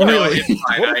about? Like, really?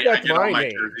 I get all my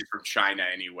jerseys from China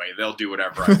anyway. They'll do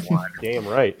whatever I want. Damn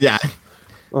right. Yeah.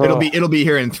 It'll be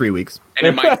here in 3 weeks. And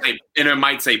it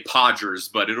might say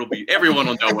Podgers, but everyone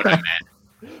will know what I meant.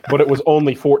 But it was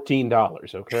only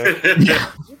 $14, okay?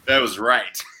 Yeah, that was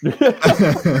right.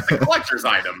 It's a collector's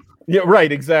item. Yeah,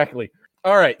 right, exactly.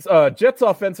 All right, Jets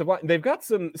offensive line. They've got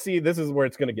some. See, this is where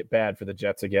it's going to get bad for the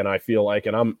Jets again, I feel like.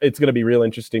 And it's going to be real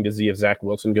interesting to see if Zach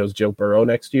Wilson goes Joe Burrow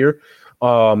next year.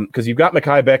 Because you've got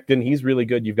Mekhi Becton. He's really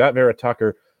good. You've got Vera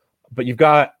Tucker. But you've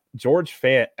got George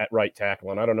Fant at right tackle.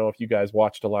 And I don't know if you guys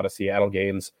watched a lot of Seattle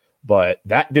games, but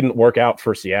that didn't work out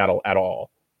for Seattle at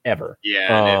all. Ever.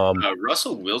 Yeah.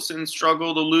 Russell Wilson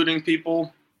struggled eluding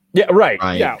people. Yeah, right.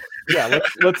 Yeah.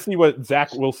 Let's see what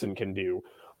Zach Wilson can do.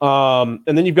 And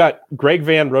then you've got Greg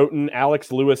Van Roten,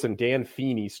 Alex Lewis, and Dan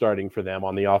Feeney starting for them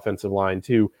on the offensive line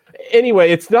too.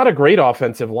 Anyway, it's not a great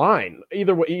offensive line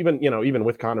either way. Even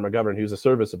with Connor McGovern, who's a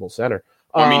serviceable center.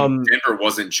 Denver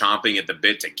wasn't chomping at the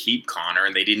bit to keep Connor,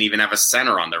 and they didn't even have a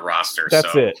center on their roster.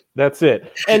 That's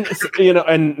it. And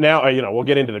and now we'll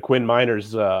get into the Quinn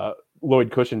Miners.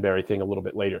 Lloyd Cushenberry thing a little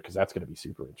bit later because that's going to be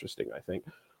super interesting, I think.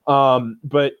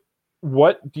 But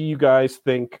what do you guys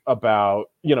think about,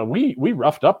 we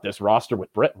roughed up this roster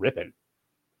with Brett Rippon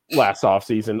last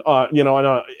offseason,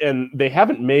 and they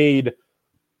haven't made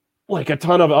like a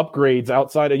ton of upgrades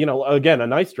outside of, again, a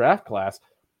nice draft class,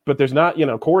 but there's not,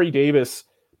 Corey Davis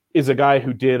is a guy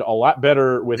who did a lot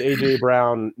better with A.J.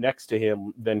 Brown next to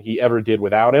him than he ever did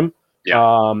without him. Yeah,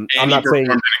 I'm not saying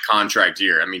in a contract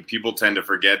year. I mean, people tend to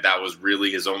forget that was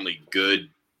really his only good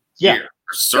year,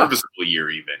 or serviceable year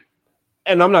even.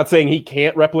 And I'm not saying he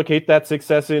can't replicate that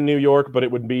success in New York, but it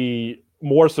would be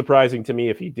more surprising to me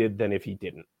if he did than if he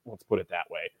didn't. Let's put it that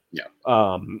way.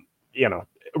 Yeah.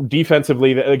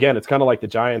 Defensively, again, it's kind of like the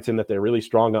Giants in that they're really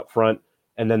strong up front,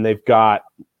 and then they've got,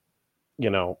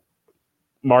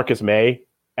 Marcus May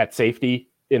at safety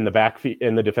in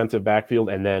the defensive backfield,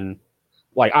 and then.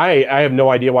 Like, I have no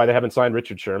idea why they haven't signed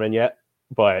Richard Sherman yet,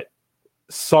 but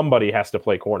somebody has to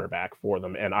play cornerback for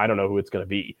them, and I don't know who it's going to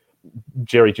be.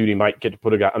 Jerry Jeudy might get to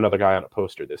put another guy on a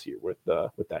poster this year with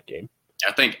that game.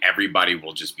 I think everybody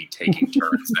will just be taking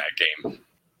turns that game.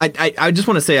 I just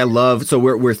want to say I love. So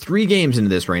we're 3 games into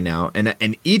this right now,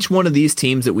 and each one of these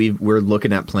teams that we're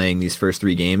looking at playing these first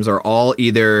 3 games are all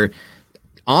either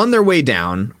on their way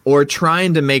down or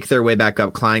trying to make their way back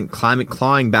up,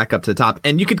 clawing back up to the top.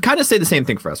 And you could kind of say the same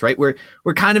thing for us, right? We're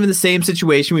kind of in the same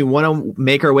situation. We want to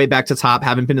make our way back to top,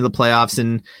 haven't been to the playoffs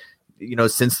in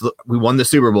since we won the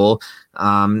Super Bowl.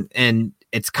 And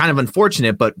it's kind of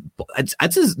unfortunate, but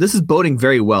this is boding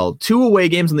very well. 2 away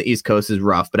games on the East Coast is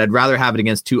rough, but I'd rather have it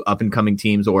against 2 up-and-coming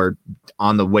teams or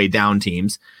on the way down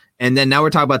teams. And then now we're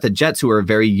talking about the Jets, who are a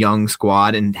very young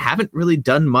squad and haven't really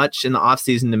done much in the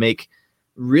offseason to make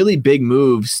really big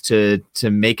moves to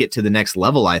make it to the next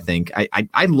level, I think.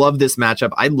 I love this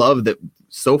matchup. I love that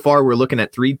so far we're looking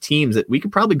at 3 teams that we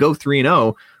could probably go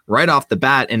 3-0 right off the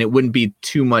bat, and it wouldn't be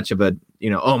too much of a,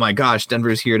 oh my gosh,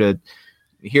 Denver's here to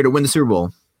win the Super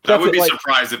Bowl. I would be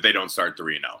surprised if they don't start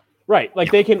 3-0. Right.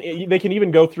 Like they can even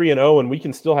go 3-0 and we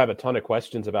can still have a ton of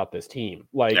questions about this team.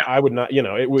 Like I would not,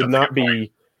 it would not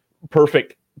be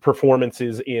perfect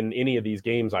performances in any of these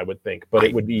games, I would think, but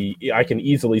it would be, I can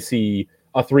easily see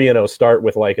a 3-0 start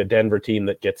with like a Denver team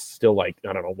that gets still like,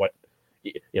 I don't know what,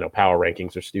 power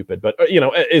rankings are stupid, but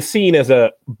is seen as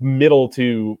a middle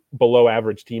to below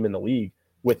average team in the league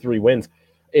with 3 wins.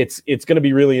 It's going to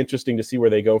be really interesting to see where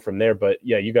they go from there. But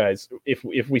yeah, you guys,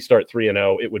 if we start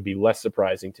 3-0, it would be less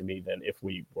surprising to me than if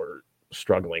we were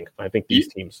struggling. I think these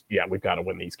teams, we've got to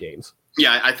win these games.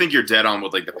 Yeah, I think you're dead on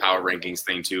with like the power rankings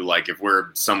thing too. Like if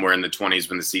we're somewhere in the 20s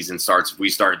when the season starts, if we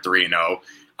start 3-0,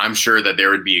 I'm sure that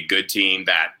there would be a good team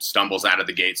that stumbles out of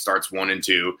the gate, starts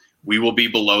 1-2. We will be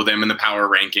below them in the power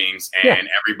rankings, and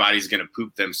everybody's going to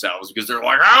poop themselves because they're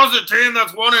like, how's a team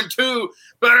that's 1-2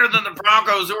 better than the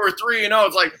Broncos who are 3-0?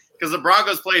 It's like, because the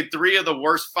Broncos played 3 of the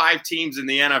worst 5 teams in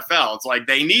the NFL. It's like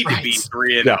they need to be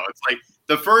 3-0. Yeah. It's like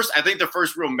I think the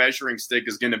first real measuring stick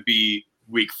is going to be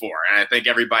week 4. And I think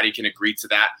everybody can agree to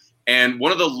that. And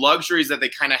one of the luxuries that they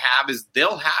kind of have is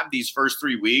they'll have these first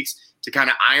 3 weeks to kind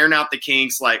of iron out the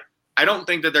kinks. Like, I don't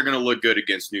think that they're going to look good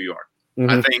against New York. Mm-hmm.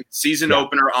 I think season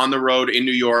opener on the road in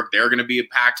New York, they're going to be a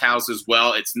packed house as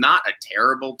well. It's not a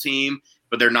terrible team,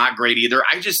 but they're not great either.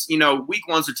 I just, week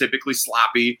 1s are typically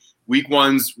sloppy. Week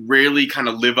 1s rarely kind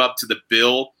of live up to the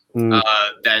bill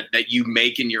that you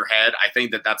make in your head. I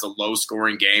think that's a low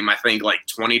scoring game. I think like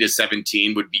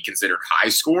 20-17 would be considered high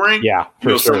scoring. Yeah,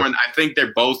 for sure. I think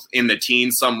they're both in the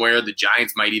teens somewhere. The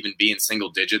Giants might even be in single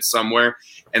digits somewhere.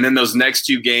 And then those next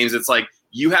 2 games, it's like,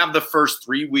 you have the first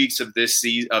 3 weeks of the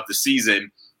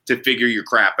season to figure your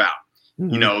crap out.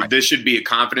 Mm-hmm. This should be a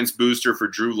confidence booster for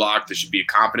Drew Lock. This should be a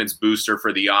confidence booster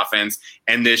for the offense.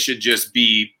 And this should just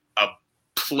be a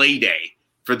play day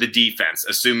for the defense,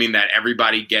 assuming that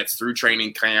everybody gets through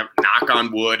training camp, knock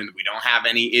on wood, and we don't have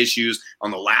any issues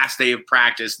on the last day of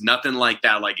practice, nothing like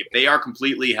that. Like if they are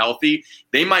completely healthy,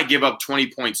 they might give up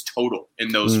 20 points total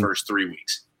in those first 3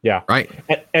 weeks. Yeah. Right.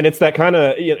 And it's that kind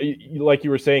of, like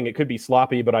you were saying, it could be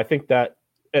sloppy, but I think that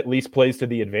at least plays to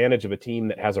the advantage of a team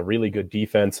that has a really good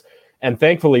defense. And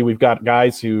thankfully, we've got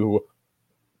guys who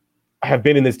have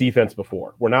been in this defense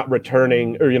before. We're not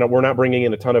returning, or, we're not bringing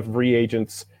in a ton of free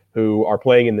agents who are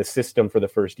playing in this system for the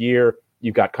first year.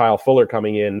 You've got Kyle Fuller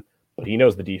coming in, but he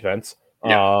knows the defense.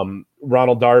 Yeah.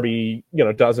 Ronald Darby,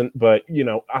 doesn't, but,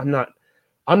 I'm not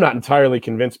entirely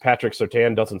convinced Patrick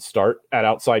Surtain doesn't start at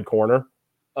outside corner.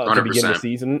 To begin the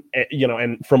season,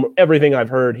 and from everything I've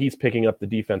heard, he's picking up the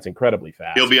defense incredibly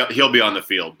fast. He'll be on the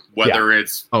field, whether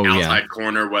it's outside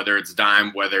corner, whether it's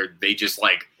dime, whether they just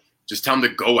tell them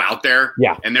to go out there.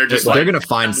 Yeah. And they're just they're going to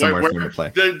find somewhere for him to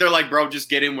play. They're like, bro, just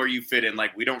get in where you fit in.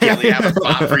 Like, we don't really have a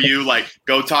spot for you. Like,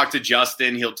 go talk to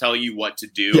Justin. He'll tell you what to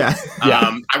do. Yeah.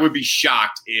 I would be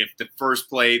shocked if the first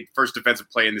defensive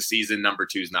play in the season, number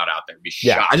 2 is not out there. Be shocked.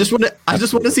 Yeah. I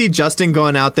just want to see Justin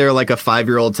going out there like a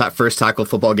 5-year-old first tackle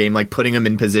football game, like putting him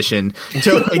in position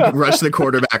to like rush the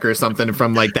quarterback or something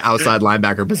from like the outside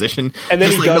linebacker position. And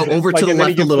then just he like go over to the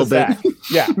left a little bit.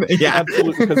 Yeah.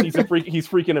 Absolutely. Because he's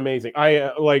freaking amazing. I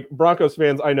like Broncos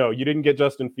fans. I know you didn't get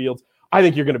Justin Fields. I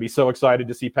think you're going to be so excited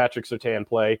to see Patrick Surtain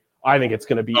play. I think it's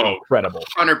going to be incredible.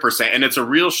 100%. And it's a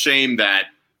real shame that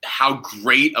how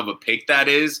great of a pick that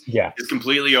is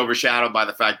completely overshadowed by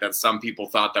the fact that some people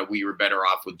thought that we were better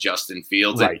off with Justin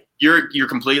Fields. Right. And you're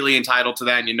completely entitled to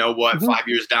that. And you know what? Mm-hmm. 5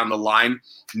 years down the line,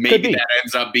 maybe that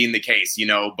ends up being the case,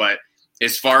 but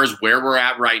as far as where we're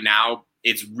at right now,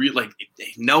 it's really like,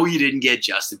 no, you didn't get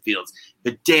Justin Fields.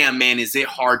 But damn, man, is it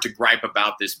hard to gripe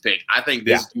about this pick? I think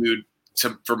this dude,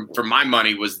 for my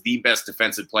money, was the best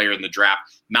defensive player in the draft,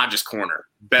 not just corner.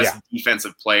 Best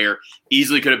defensive player.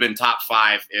 Easily could have been top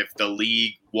 5 if the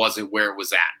league wasn't where it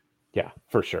was at. Yeah,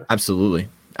 for sure. Absolutely.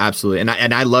 And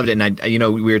I loved it. And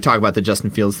we were talking about the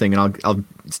Justin Fields thing, and I'll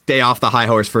stay off the high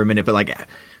horse for a minute, but like,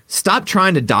 stop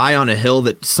trying to die on a hill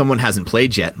that someone hasn't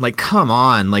played yet. Like, come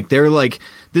on. Like, they're like,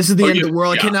 this is the end of the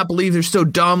world. I cannot believe they're so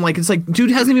dumb. Like, it's like,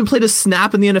 dude hasn't even played a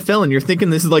snap in the NFL, and you're thinking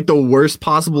this is like the worst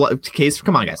possible case.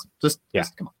 Come on, guys. Just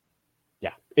come on.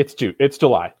 Yeah. It's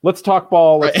July. Let's talk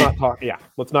ball. Let's not talk. Yeah,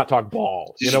 let's not talk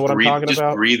ball. You know what I'm talking about?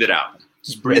 Just breathe it out.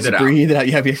 Just breathe it out. Breathe it out.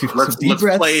 Yeah,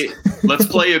 let's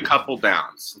play a couple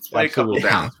downs. Let's play Absolutely. a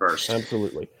couple downs first.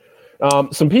 Absolutely.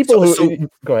 Some people who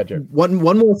go ahead, Jared. One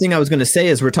more thing I was going to say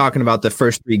is we're talking about the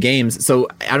first 3 games. So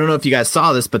I don't know if you guys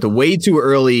saw this, but the way too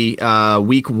early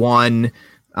week 1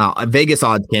 Vegas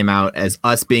odds came out as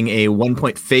us being a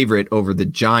 1-point favorite over the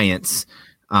Giants,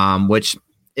 which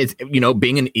is,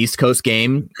 being an East Coast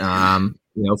game,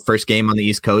 first game on the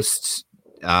East Coast,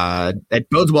 it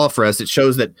bodes well for us. It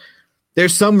shows that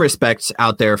there's some respect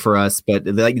out there for us, but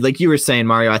like you were saying,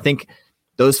 Mario, I think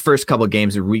those first couple of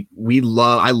games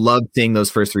I love seeing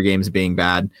those first 3 games being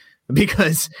bad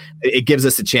because it gives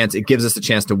us a chance. It gives us a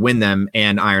chance to win them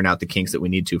and iron out the kinks that we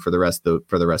need to for the rest of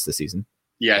the season.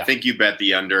 Yeah, I think you bet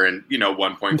the under, and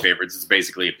 1-point favorites is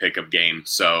basically a pickup game.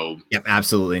 So yeah,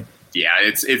 absolutely. Yeah,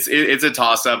 it's a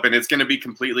toss up, and it's going to be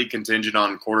completely contingent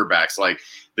on quarterbacks. Like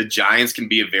the Giants can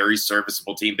be a very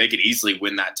serviceable team. They could easily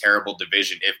win that terrible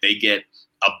division if they get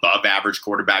above average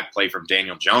quarterback play from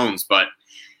Daniel Jones, but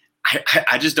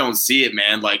I just don't see it,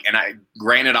 man. Like, and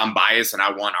granted I'm biased and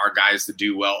I want our guys to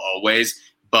do well always,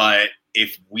 but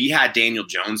if we had Daniel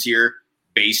Jones here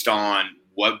based on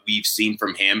what we've seen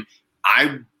from him,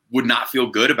 I would not feel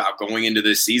good about going into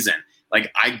this season.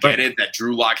 Like, I get it that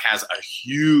Drew Lock has a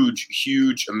huge,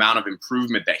 huge amount of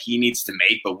improvement that he needs to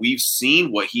make, but we've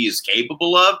seen what he is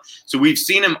capable of. So we've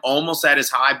seen him almost at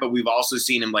his high, but we've also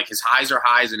seen him, like, his highs are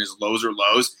highs and his lows are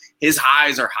lows. His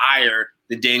highs are higher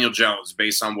than Daniel Jones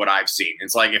based on what I've seen.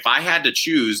 It's like, if I had to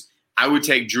choose, I would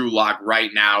take Drew Lock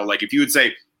right now. Like, if you would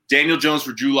say Daniel Jones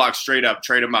for Drew Lock straight up,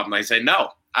 trade him up, and I say, no,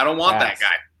 I don't want that guy.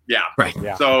 Yeah. Right.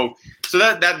 Yeah. So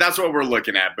that's what we're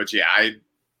looking at. But yeah,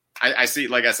 I see,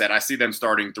 like I said, I see them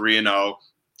starting 3-0.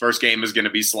 First game is going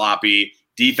to be sloppy.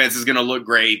 Defense is going to look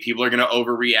great. People are going to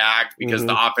overreact because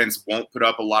the offense won't put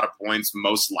up a lot of points,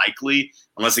 most likely,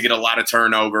 unless they get a lot of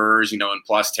turnovers, in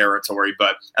plus territory.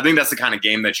 But I think that's the kind of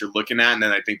game that you're looking at. And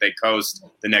then I think they coast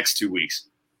the next 2 weeks.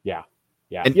 Yeah.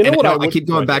 Yeah. And, I keep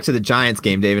going back to the Giants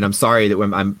game, David. I'm sorry that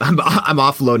I'm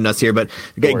offloading us here, but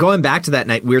going back to that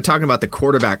night, we were talking about the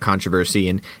quarterback controversy,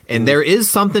 and there is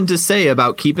something to say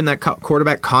about keeping that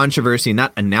quarterback controversy,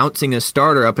 not announcing a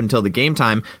starter up until the game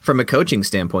time from a coaching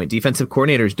standpoint. Defensive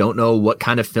coordinators don't know what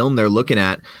kind of film they're looking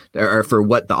at or for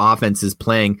what the offense is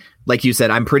playing. Like you said,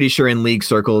 I'm pretty sure in league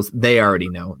circles, they already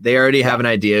know. They already have an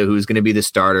idea who's going to be the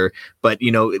starter, but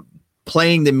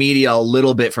playing the media a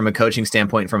little bit from a coaching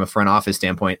standpoint, from a front office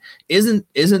standpoint, isn't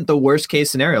the worst case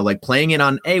scenario. Like playing it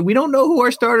on, hey, we don't know who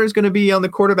our starter is going to be on the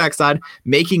quarterback side,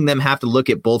 making them have to look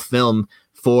at both film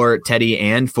for Teddy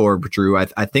and for Drew.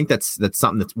 I think that's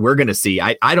something that we're going to see.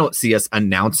 I don't see us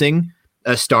announcing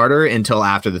a starter until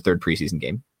after the 3rd preseason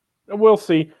game. We'll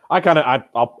see.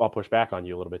 I'll push back on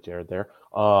you a little bit, Jared, there.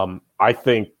 I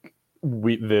think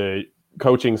the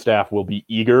coaching staff will be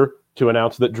eager to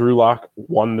announce that Drew Lock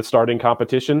won the starting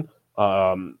competition.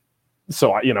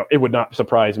 So, it would not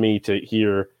surprise me to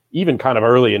hear even kind of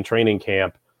early in training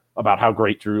camp about how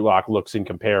great Drew Lock looks in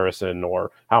comparison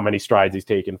or how many strides he's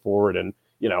taken forward. And,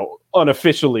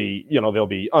 unofficially, there'll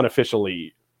be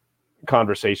unofficially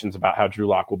conversations about how Drew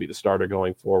Lock will be the starter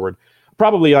going forward.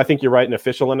 Probably, I think you're right, an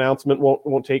official announcement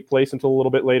won't take place until a little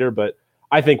bit later, but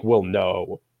I think we'll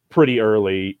know pretty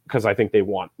early because I think they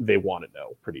want to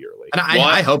know pretty early. And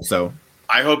I hope so.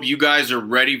 I hope you guys are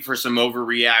ready for some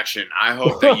overreaction. I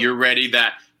hope that you're ready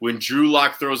that when Drew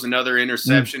Lock throws another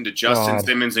interception to Justin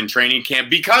Simmons in training camp,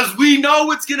 because we know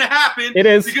what's going to happen. It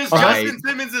is. Because Justin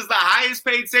Simmons is the highest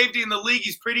paid safety in the league.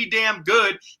 He's pretty damn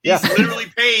good. He's literally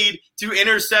paid to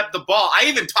intercept the ball. I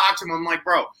even talked to him. I'm like,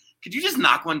 bro, could you just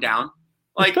knock one down?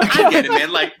 Like, I get it,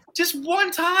 man. Like, just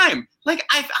one time. Like,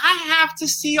 I have to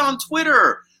see on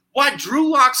Twitter why Drew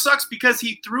Lock sucks because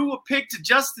he threw a pick to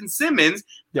Justin Simmons.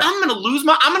 Yeah. I'm going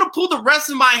to pull the rest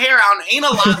of my hair out and ain't a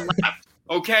lot left.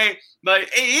 Okay? Like,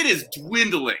 it is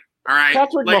dwindling. All right?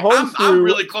 Patrick like, Mahomes I'm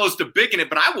really close to bigging it,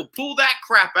 but I will pull that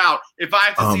crap out if I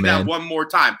have to see that one more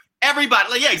time. Everybody,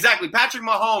 like, yeah, exactly. Patrick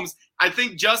Mahomes, I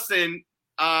think Justin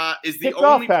is the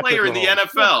only player in the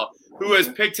NFL who has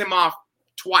picked him off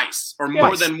twice or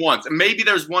more than once. And maybe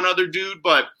there's one other dude,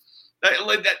 but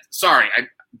sorry, I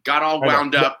got all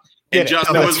wound up. And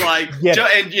Justin was like,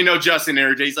 and Justin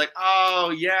interjected. He's like,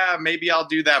 oh yeah, maybe I'll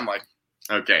do that. I'm like,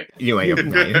 okay. You ain't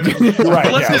and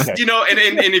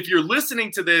if you're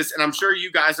listening to this, and I'm sure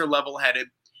you guys are level-headed,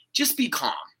 just be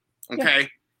calm, okay? Yeah.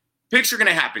 Picks are going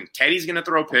to happen. Teddy's going to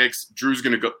throw picks. Drew's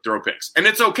going to go throw picks. And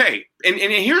it's okay. And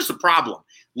here's the problem.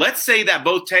 Let's say that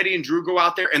both Teddy and Drew go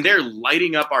out there and they're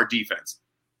lighting up our defense.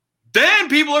 then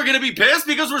people are going to be pissed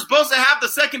because we're supposed to have the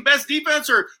second best defense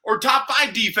or top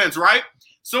 5 defense, right?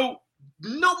 So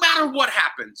no matter what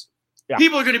happens,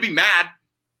 people are going to be mad.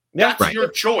 That's your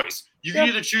choice. You can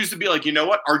either choose to be like, you know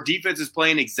what? Our defense is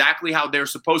playing exactly how they're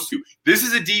supposed to. This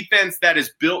is a defense that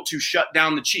is built to shut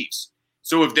down the Chiefs.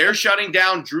 So if they're shutting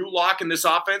down Drew Lock in this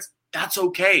offense, that's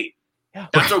okay.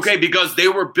 That's okay because they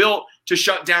were built to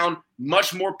shut down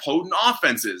much more potent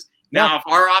offenses. Now, if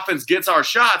our offense gets our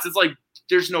shots, it's like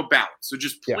there's no balance. So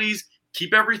just please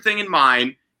keep everything in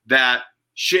mind that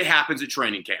shit happens at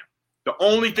training camp. The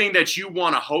only thing that you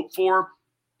want to hope for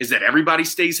is that everybody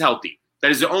stays healthy.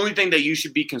 That is the only thing that you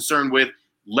should be concerned with.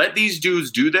 Let these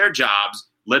dudes do their jobs.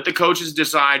 Let the coaches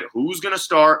decide who's going to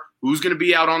start, who's going to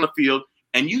be out on the field.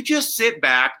 And you just sit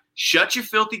back, shut your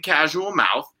filthy casual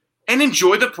mouth, and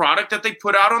enjoy the product that they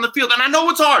put out on the field. And I know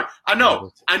it's hard. I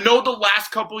know the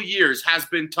last couple of years has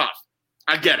been tough.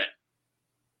 I get it.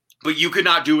 But you could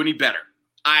not do any better.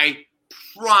 I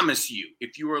promise you,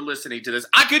 if you are listening to this,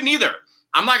 I couldn't either.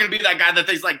 I'm not going to be that guy that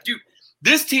thinks like, dude,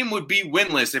 this team would be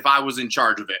winless if I was in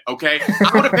charge of it, okay?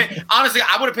 I would have paid, honestly,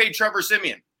 I would have paid Trevor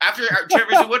Siemian. After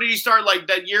Trevor, what did he start like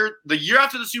that year? The year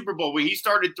after the Super Bowl when he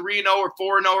started 3-0 or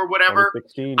 4-0 or whatever,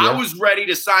 I was ready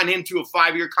to sign him to a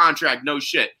 5-year contract, no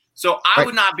shit. So I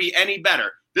would not be any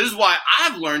better. This is why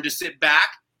I've learned to sit back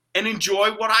and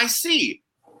enjoy what I see.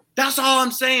 That's all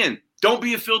I'm saying. Don't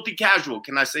be a filthy casual.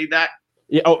 Can I say that?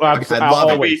 Yeah. Oh, I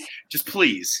love it. Just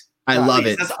please. I love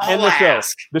it. That's all I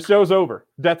ask. The show's over.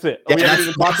 That's it. We haven't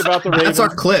even talked about the Ravens. That's our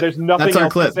clip. There's nothing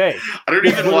else to say. I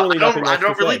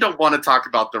don't want to talk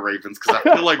about the Ravens because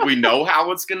I feel like we know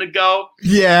how it's going to go.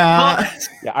 Yeah.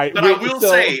 But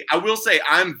I will say,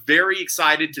 I'm very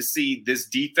excited to see this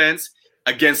defense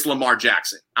against Lamar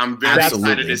Jackson. I'm very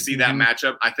excited to see that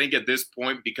matchup. I think at this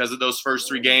point, because of those first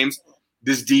 3 games,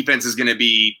 this defense is going to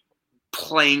be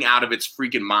playing out of its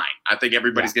freaking mind. I think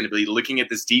everybody's going to be looking at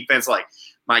this defense like,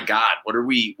 my God, what are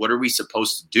we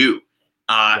supposed to do?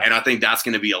 And I think that's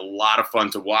going to be a lot of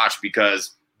fun to watch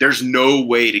because there's no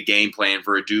way to game plan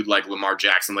for a dude like Lamar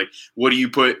Jackson. Like, what do you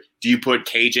put? Do you put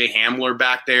KJ Hamler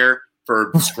back there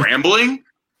for scrambling?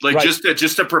 Like just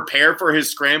to prepare for his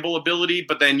scramble ability,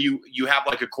 but then you have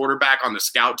like a quarterback on the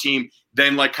scout team,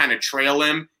 then like kind of trail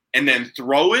him and then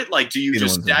throw it. Like, do you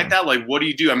just stack that? Like, what do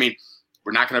you do? I mean,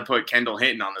 we're not going to put Kendall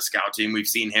Hinton on the scout team. We've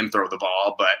seen him throw the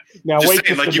ball, but now just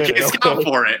saying, like, you can't scout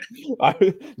for it.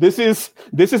 This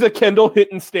is a Kendall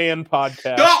Hinton stand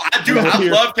podcast. No, I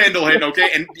love Kendall Hinton. Okay,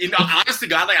 and honest to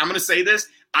God, like I'm going to say this,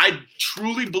 I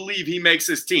truly believe he makes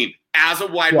this team as a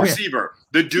wide receiver.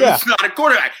 The dude's not a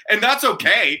quarterback, and that's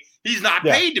okay. He's not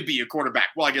paid to be a quarterback.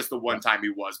 Well, I guess the one time he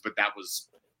was, but that was.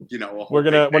 We're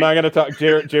not gonna talk.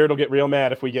 Jared will get real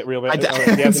mad if we get real mad. He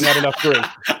hasn't had enough drink.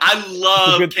 I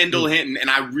love Kendall Hinton,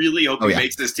 and I really hope he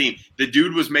makes this team. The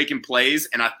dude was making plays,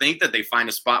 and I think that they find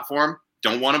a spot for him.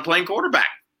 Don't want him playing quarterback.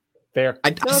 Fair.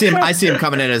 I see him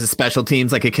coming in as a special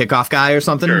teams, like a kickoff guy or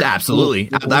something. Sure. Absolutely,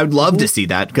 I would love to see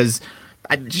that because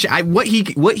what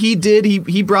he did,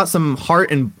 he brought some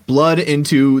heart and blood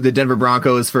into the Denver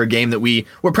Broncos for a game that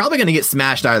we're probably going to get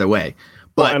smashed either way.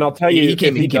 But and I'll tell you, he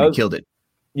came and killed it.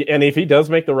 And if he does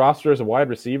make the roster as a wide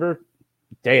receiver,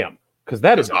 damn, because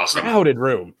that's a crowded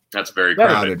room. That's very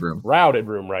crowded room. Crowded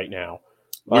room right now.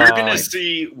 We're gonna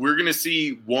see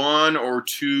 1 or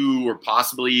 2 or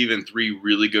possibly even 3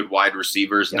 really good wide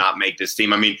receivers not make this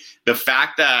team. I mean, the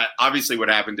fact that obviously what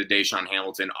happened to Deshaun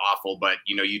Hamilton, awful, but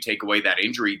you take away that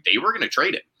injury, they were gonna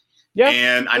trade it. Yeah,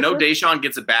 and I know Deshaun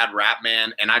gets a bad rap,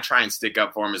 man, and I try and stick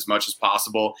up for him as much as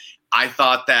possible. I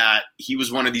thought that he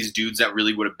was one of these dudes that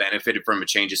really would have benefited from a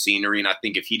change of scenery, and I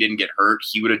think if he didn't get hurt,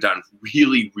 he would have done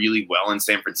really, really well in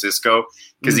San Francisco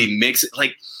because he mixed it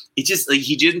like he just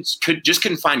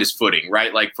couldn't find his footing,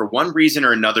 right? Like for one reason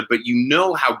or another, but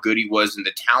how good he was, and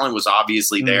the talent was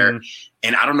obviously there.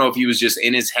 And I don't know if he was just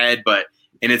in his head,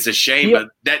 and it's a shame,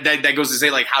 but that goes to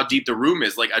say like how deep the room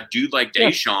is. Like a dude like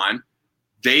Deshaun.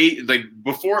 They like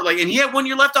before, like, and he had 1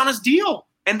 year left on his deal,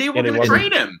 and they were going to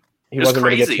trade him. He wasn't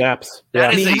going to get snaps.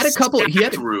 Yeah. He had a couple. He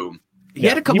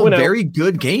had a couple very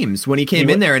good games when he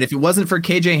came in there, and if it wasn't for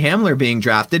KJ Hamler being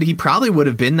drafted, he probably would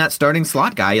have been that starting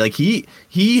slot guy. Like he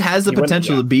has the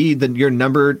potential to be your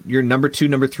number 2,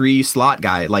 number 3 slot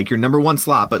guy, like your number 1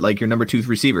 slot, but like your number 2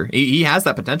 receiver. He has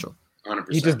that potential.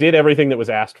 100%. He just did everything that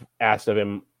was asked of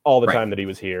him all the time that he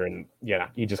was here, and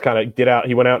he just kind of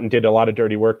he went out and did a lot of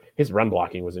dirty work. His run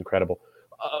blocking was incredible.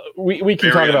 We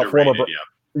keep talking about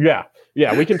Yeah,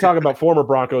 we can talk about former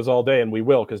Broncos all day, and we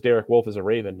will, because Derek Wolfe is a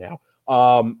Raven now.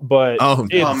 But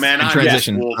man, I miss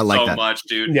Wolf I like so that. much,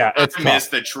 dude. Yeah, I it's miss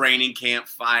tough. the training camp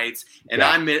fights, and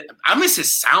I miss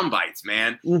his sound bites,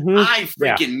 man. Mm-hmm. I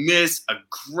freaking miss a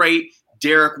great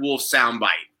Derek Wolfe sound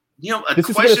bite. You know, a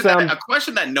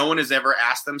question that no one has ever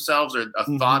asked themselves, or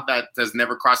a thought that has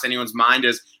never crossed anyone's mind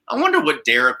is, I wonder what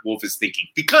Derek Wolfe is thinking,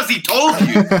 because he told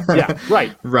you. Yeah,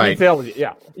 right. Right.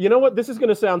 Yeah. You know what? This is going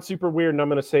to sound super weird, and I'm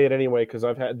going to say it anyway, because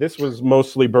this was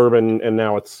mostly bourbon, and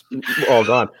now it's all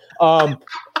gone. I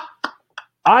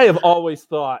have always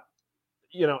thought,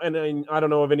 and I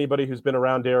don't know of anybody who's been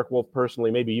around Derek Wolfe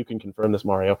personally. Maybe you can confirm this,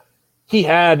 Mario. He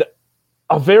had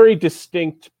a very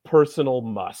distinct personal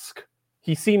musk.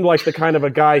 He seemed like the kind of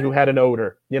a guy who had an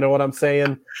odor. You know what I'm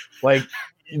saying? Like,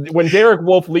 when Derek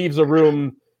Wolfe leaves a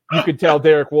room, you could tell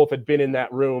Derek Wolfe had been in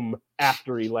that room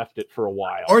after he left it for a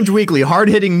while. Orange Weekly,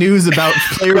 hard-hitting news about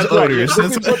players' odors.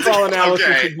 This is football analysis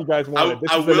if you guys wanted.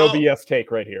 This is an OBS take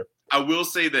right here. I will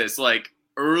say this, like,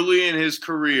 early in his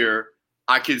career,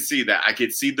 I could see that. I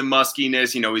could see the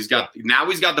muskiness. He's got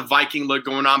the Viking look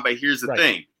going on, but here's the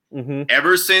thing. Mm-hmm.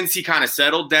 Ever since he kind of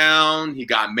settled down, he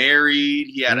got married,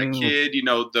 he had a kid,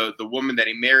 the woman that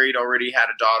he married already had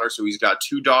a daughter, so he's got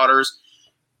 2 daughters.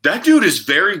 That dude is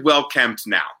very well kempt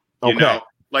now. You know?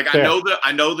 Like, fair.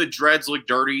 I know the dreads look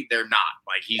dirty. They're not.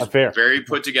 Like, he's very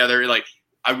put together. Like,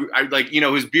 I like,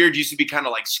 his beard used to be kind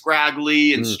of like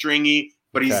scraggly and stringy,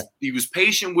 but he was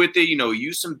patient with it. He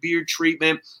used some beard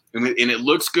treatment, and it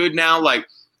looks good now. Like,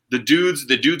 the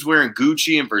dude's wearing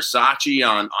Gucci and Versace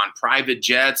on private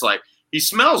jets. Like, he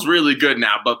smells really good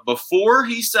now. But before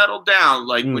he settled down,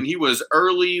 like when he was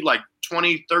early, like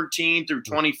 2013 through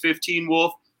 2015,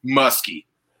 Wolf, musky.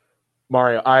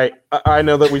 Mario, I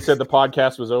know that we said the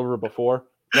podcast was over before.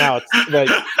 Now it's like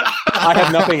I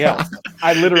have nothing else.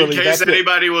 I literally. In case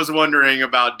anybody was wondering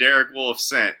about Derek Wolfe's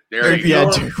scent, Derek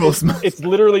Wolfe's. It's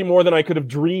literally more than I could have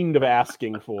dreamed of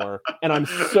asking for, and I'm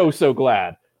so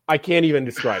glad. I can't even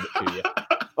describe it to you.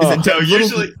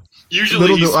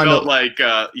 Usually he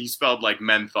spelled like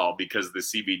menthol, because the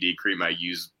CBD cream I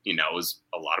use, is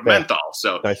a lot of menthol.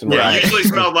 So nice usually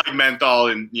smelled like menthol,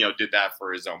 and did that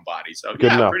for his own body. So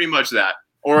pretty much that.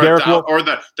 Or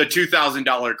the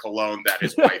 $2,000 cologne that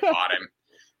his wife bought him.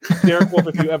 Derek Wolfe,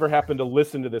 if you ever happen to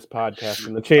listen to this podcast,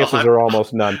 and the chances are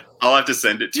almost none, I'll have to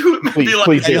send it to him.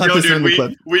 Please,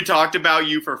 dude, we talked about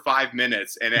you for 5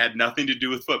 minutes, and it had nothing to do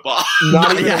with football.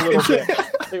 Not even a little bit.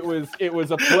 It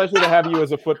was a pleasure to have you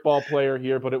as a football player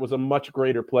here, but it was a much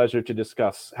greater pleasure to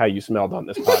discuss how you smelled on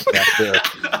this podcast, Derek.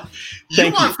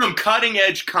 You want some cutting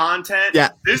edge content? Yeah.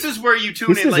 This is where you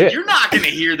tune in. Like, you're not going to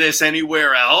hear this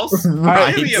anywhere else.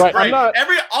 Right.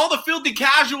 All the filthy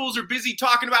casuals are busy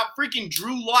talking about freaking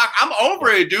Drew Lock. I'm over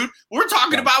it, dude. We're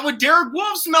talking about what Derek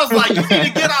Wolfe smells like. You need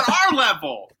to get on our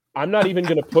level. I'm not even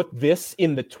going to put this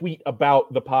in the tweet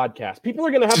about the podcast. People are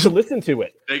going to have to listen to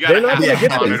it. They're not going to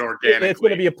get on it organically. It's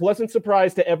going to be a pleasant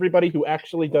surprise to everybody who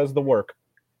actually does the work.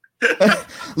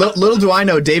 Little do I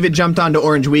know, David jumped onto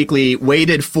Orange Weekly,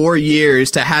 waited 4 years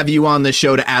to have you on the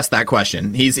show to ask that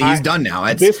question. He's done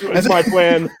now. This was my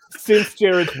plan since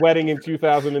Jared's wedding in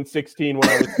 2016, when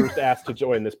I was first asked to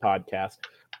join this podcast.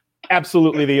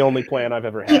 Absolutely the only plan I've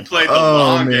ever had. You played the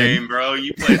long game, bro.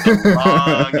 You played the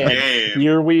long game.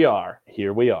 Here we are.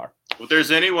 Well, if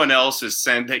there's anyone else's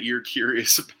scent that you're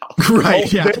curious about. Right,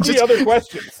 there'll be other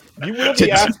questions. You will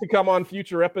be asked to come on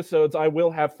future episodes. I will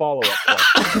have follow-up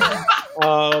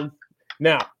questions.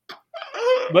 Now,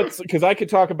 because I could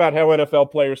talk about how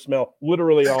NFL players smell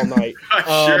literally all night.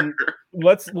 Sure.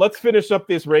 Let's finish up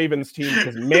this Ravens team,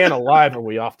 because, man alive, are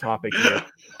we off topic here.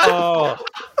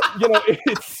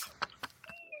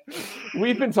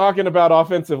 We've been talking about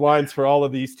offensive lines for all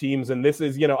of these teams, and this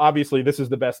is, obviously this is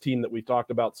the best team that we've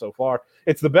talked about so far.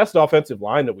 It's the best offensive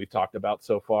line that we've talked about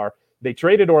so far. They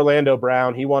traded Orlando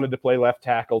Brown. He wanted to play left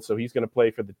tackle, so he's going to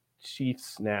play for the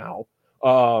Chiefs now.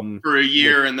 For a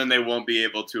year, and then they won't be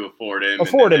able to afford him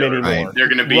anymore. Right. They're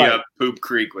going to be a poop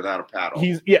creek without a paddle.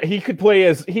 He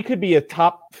could be a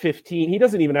top 15. He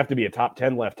doesn't even have to be a top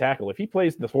 10 left tackle. If he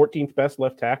plays the 14th best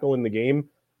left tackle in the game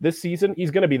this season,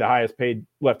 he's going to be the highest paid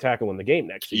left tackle in the game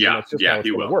next season. That's just how it's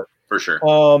going to work for sure.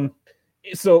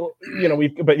 So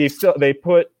they've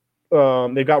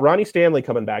got Ronnie Stanley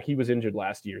coming back. He was injured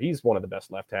last year. He's one of the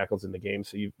best left tackles in the game.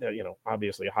 So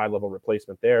obviously a high level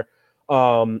replacement there.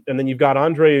 And then you've got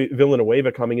Andre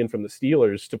Villanueva coming in from the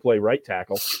Steelers to play right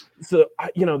tackle. So,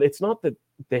 it's not that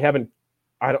they haven't,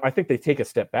 I think they take a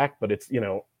step back, but it's,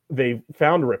 they've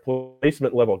found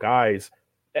replacement level guys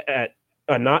at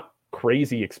a not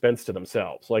crazy expense to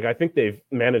themselves. Like, I think they've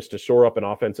managed to shore up an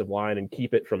offensive line and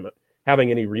keep it from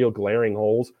having any real glaring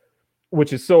holes,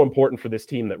 which is so important for this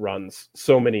team that runs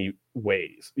so many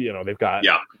ways. They've got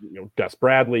Gus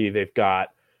Bradley, they've got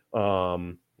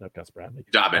not Gus Bradley,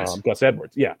 Dobbins, Gus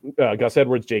Edwards, Gus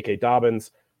Edwards, J.K.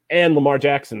 Dobbins, and Lamar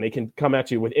Jackson. They can come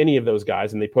at you with any of those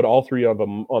guys, and they put all three of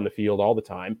them on the field all the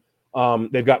time.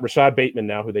 They've got Rashad Bateman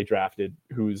now, who they drafted,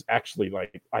 who's actually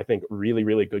I think really,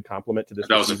 really good compliment to this.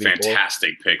 That was a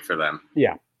fantastic pick for them.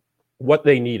 Yeah, what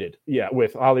they needed. Yeah,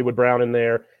 with Hollywood Brown in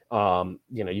there.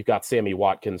 You've got Sammy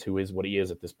Watkins, who is what he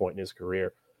is at this point in his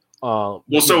career. So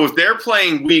if they're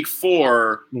playing week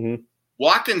 4,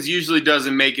 Watkins usually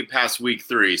doesn't make it past week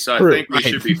 3. So I think we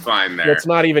should be fine there. Let's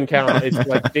not even count. It's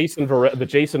like the Jason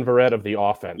Verrett of the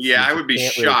offense. Yeah, I would be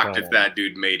shocked if that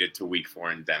dude made it to week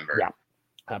 4 in Denver. Yeah,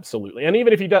 absolutely. And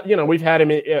even if he does, we've had him,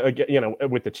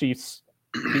 with the Chiefs,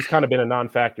 he's kind of been a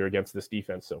non-factor against this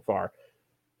defense so far.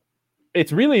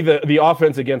 It's really the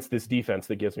offense against this defense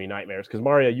that gives me nightmares. Because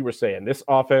Mario, you were saying this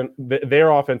offense, their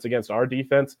offense against our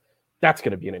defense, that's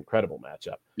going to be an incredible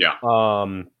matchup. Yeah.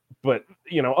 But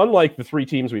unlike the 3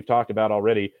 teams we've talked about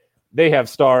already, they have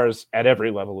stars at every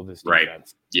level of this defense.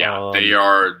 Right. Yeah,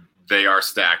 they are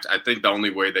stacked. I think the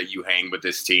only way that you hang with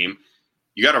this team,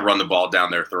 you got to run the ball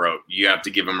down their throat. You have to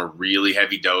give them a really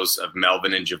heavy dose of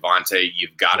Melvin and Javonte.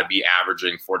 You've got to be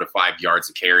averaging 4 to 5 yards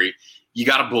a carry. You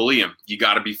got to bully him. You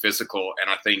got to be physical. And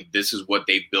I think this is what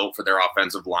they've built for their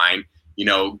offensive line.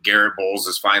 Garrett Bowles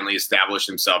has finally established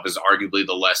himself as arguably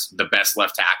the best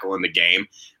left tackle in the game.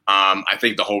 I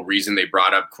think the whole reason they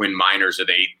brought up Quinn Miners, or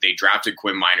they drafted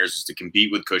Quinn Miners, is to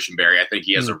compete with Cushenberry. I think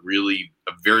he has a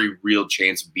very real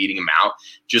chance of beating him out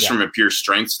just from a pure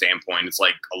strength standpoint. It's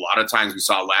like a lot of times we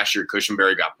saw last year,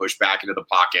 Cushenberry got pushed back into the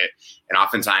pocket, and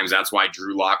oftentimes that's why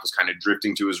Drew Lock was kind of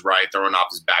drifting to his right, throwing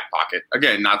off his back pocket.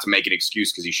 Again, not to make an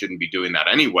excuse because he shouldn't be doing that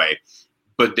anyway,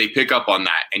 but they pick up on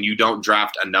that, and you don't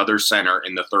draft another center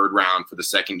in the 3rd round for the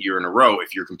 2nd year in a row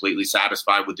if you're completely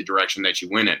satisfied with the direction that you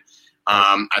went in.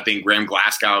 I think Graham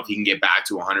Glasgow, if he can get back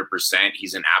to 100%,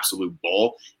 he's an absolute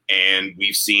bull. And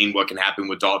we've seen what can happen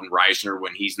with Dalton Reisner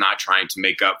when he's not trying to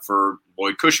make up for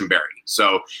Lloyd Cushenberry.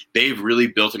 So they've really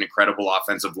built an incredible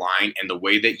offensive line. And the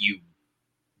way that you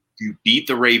beat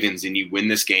the Ravens and you win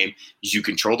this game is you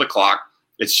control the clock.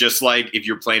 It's just like if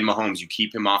you're playing Mahomes, you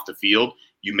keep him off the field.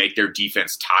 You make their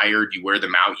defense tired. You wear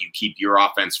them out. You keep your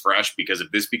offense fresh, because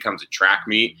if this becomes a track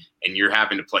meet and you're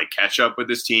having to play catch up with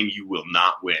this team, you will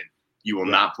not win. You will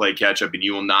not play catch up, and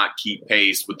you will not keep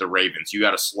pace with the Ravens. You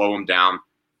got to slow them down,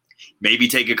 maybe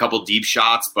take a couple deep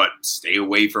shots, but stay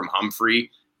away from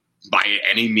Humphrey by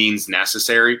any means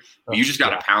necessary. But you just got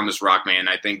to pound this rock, man.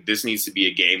 I think this needs to be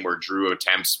a game where Drew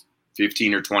attempts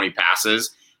 15 or 20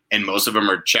 passes, and most of them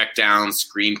are check downs,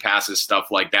 screen passes, stuff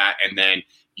like that. And then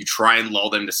you try and lull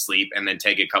them to sleep and then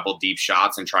take a couple deep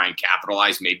shots and try and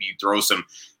capitalize. Maybe you throw some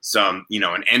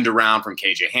an end around from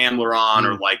KJ Hamler on,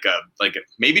 or like a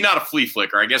maybe not a flea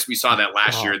flicker. I guess we saw that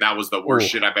last year. That was the worst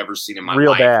shit I've ever seen in my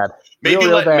life. Bad.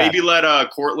 Maybe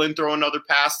let Cortland throw another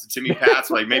pass to Timmy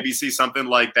Pats. maybe see something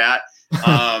like that.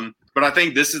 But I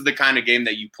think this is the kind of game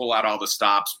that you pull out all the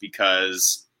stops,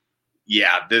 because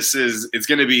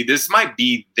this might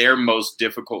be their most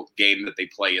difficult game that they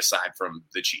play aside from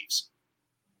the Chiefs.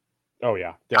 Oh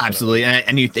yeah, definitely. Absolutely,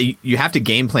 and you have to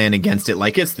game plan against it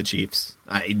like it's the Chiefs.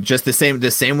 Just the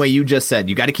same way you just said.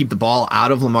 You got to keep the ball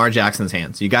out of Lamar Jackson's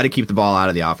hands. You got to keep the ball out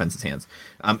of the offense's hands.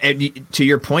 And to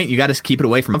your point, you got to keep it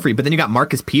away from Humphrey. But then you got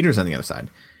Marcus Peters on the other side,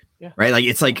 right? Like,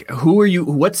 it's like, who are you?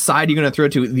 What side are you going to throw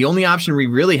to? The only option we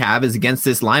really have is against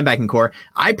this linebacking core.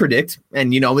 I predict,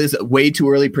 and this is a way too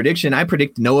early prediction, I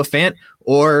predict Noah Fant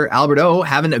or Albert O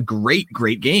having a great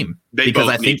game, because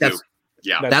I think that's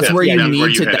where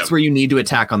you need to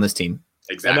attack on this team.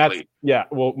 Exactly.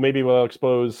 Well, maybe we'll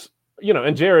expose,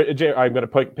 and Jared, I'm going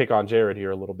to pick on Jared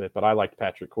here a little bit, but I liked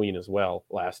Patrick Queen as well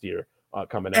last year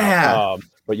coming out.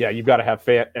 But you've got to have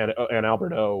Fant and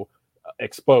Albert O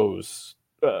expose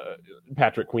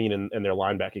Patrick Queen and their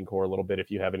linebacking core a little bit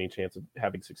if you have any chance of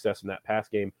having success in that pass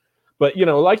game. But,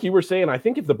 like you were saying, I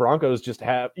think if the Broncos just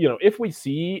have, if we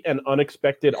see an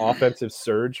unexpected offensive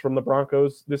surge from the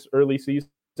Broncos this early season,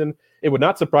 it would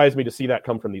not surprise me to see that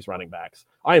come from these running backs.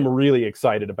 I am really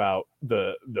excited about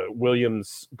the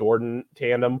Williams-Gordon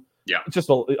tandem. Yeah, just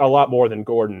a lot more than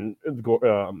Gordon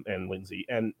and Lindsey.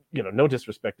 And, no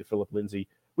disrespect to Philip Lindsay.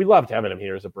 We loved having him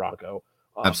here as a Bronco.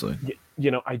 Absolutely.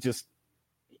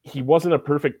 He wasn't a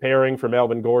perfect pairing for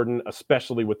Melvin Gordon,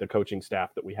 especially with the coaching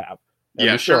staff that we have. And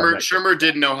Shermer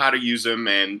didn't know how to use him,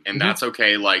 and that's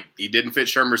okay. Like, he didn't fit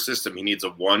Shermer's system. He needs a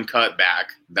one-cut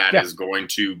back that is going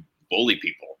to bully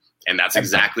people. And that's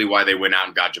exactly why they went out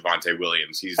and got Javonte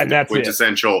Williams. He's the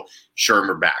quintessential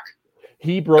Shermer back.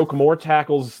 He broke more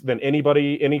tackles than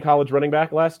any college running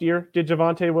back last year did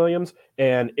Javonte Williams,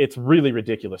 and it's really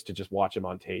ridiculous to just watch him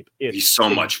on tape. He's so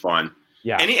much fun.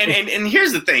 Yeah. And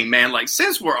here's the thing, man. Like,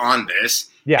 since we're on this,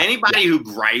 anybody who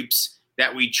gripes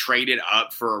that we traded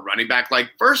up for a running back, like,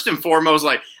 first and foremost,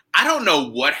 like, I don't know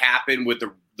what happened with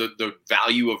the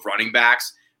value of running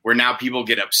backs where now people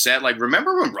get upset. Like,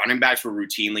 remember when running backs were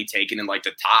routinely taken in like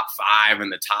the top 5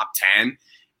 and the top 10?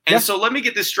 And so let me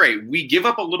get this straight. We give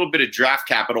up a little bit of draft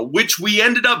capital, which we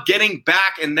ended up getting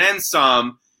back and then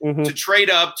some to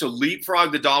trade up to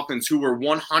leapfrog the Dolphins, who were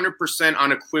 100%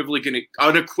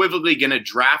 unequivocally going to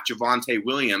draft Javonte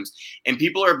Williams. And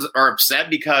people are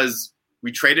upset because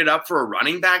we traded up for a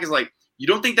running back. It's like, you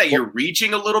don't think that you're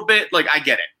reaching a little bit? Like, I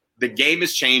get it. The game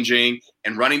is changing,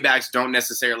 and running backs don't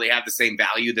necessarily have the same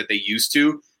value that they used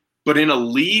to. But in a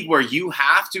league where you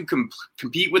have to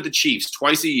compete with the Chiefs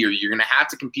twice a year, you're going to have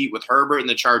to compete with Herbert and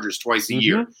the Chargers twice a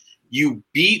year. You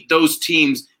beat those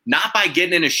teams not by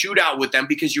getting in a shootout with them,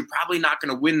 because you're probably not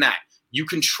going to win that. You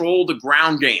control the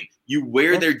ground game. You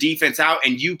wear their defense out,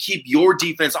 and you keep your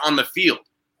defense on the field.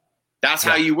 That's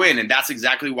how you win, and that's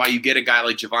exactly why you get a guy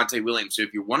like Javonte Williams. So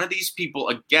if you're one of these people,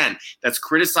 again, that's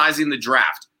criticizing the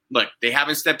draft, look, they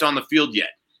haven't stepped on the field yet.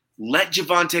 Let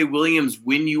Javonte Williams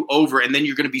win you over, and then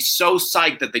you're going to be so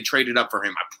psyched that they traded up for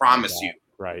him. I promise you.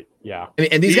 Right. Yeah.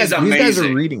 And these guys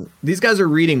are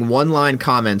reading one-line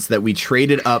comments that we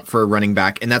traded up for a running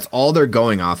back, and that's all they're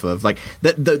going off of. Like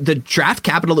the draft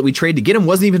capital that we traded to get him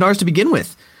wasn't even ours to begin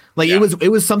with. Like it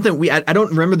was something I don't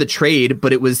remember the trade,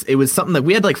 but it was something that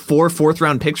we had like 4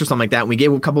 fourth-round picks or something like that, and we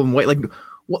gave a couple of them away. Like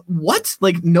what?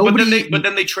 Like nobody. But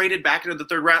then they traded back into the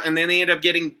third round, and then they ended up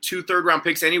getting 2 third-round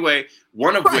picks anyway.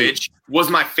 One of which was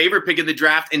my favorite pick in the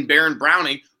draft in Baron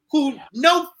Browning, who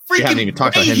no freaking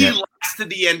way he lasts to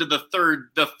the end of the third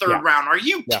round. Are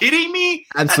you kidding me?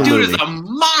 Absolutely. That dude is a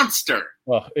monster.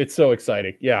 Well, it's so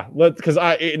exciting. Yeah, because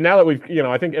now that we've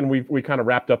I think, and we kind of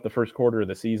wrapped up the first quarter of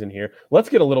the season here. Let's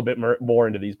get a little bit more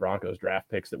into these Broncos draft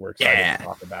picks that we're excited to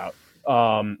talk about.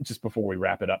 Just before we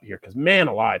wrap it up here, because man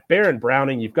alive, Baron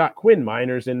Browning, you've got Quinn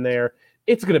Miners in there.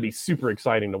 It's going to be super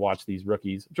exciting to watch these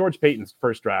rookies. George Payton's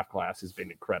first draft class has been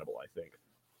incredible, I think.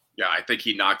 Yeah, I think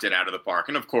he knocked it out of the park.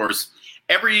 And of course,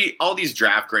 all these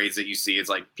draft grades that you see, it's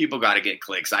like people got to get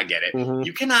clicks. I get it.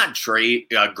 You cannot grade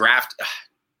a draft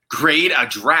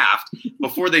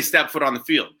before they step foot on the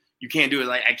field. You can't do it.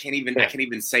 Like I can't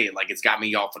even say it. Like it's got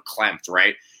me all verklempt,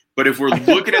 right? But if we're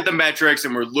looking at the metrics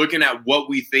and we're looking at what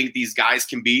we think these guys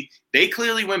can be, they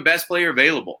clearly went best player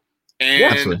available.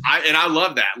 And I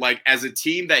love that. Like as a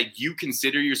team that you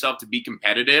consider yourself to be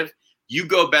competitive, you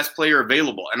go best player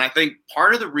available. And I think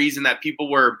part of the reason that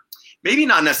people were maybe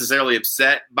not necessarily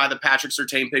upset by the Patrick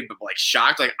Surtain pick, but like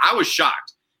shocked, like I was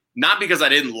shocked, not because I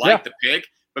didn't like the pick,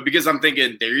 but because I'm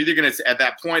thinking they're either going to, at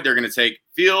that point, they're going to take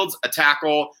Fields, a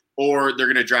tackle, or they're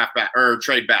going to draft back or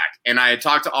trade back. And I had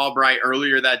talked to Albright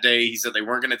earlier that day. He said they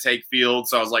weren't going to take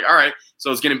Fields. So I was like, all right,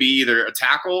 so it's going to be either a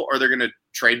tackle or they're going to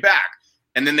trade back.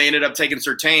 And then they ended up taking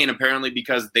Surtain, apparently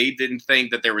because they didn't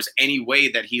think that there was any way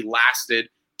that he lasted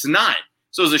to 9.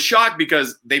 So it was a shock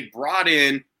because they brought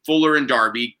in Fuller and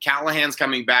Darby. Callahan's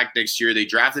coming back next year. They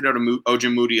drafted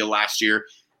Ojemudia last year.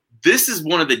 This is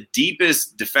one of the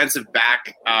deepest defensive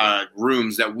back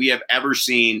rooms that we have ever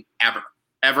seen ever.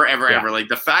 Like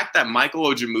the fact that Michael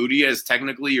Ojemudia is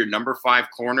technically your number 5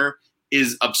 corner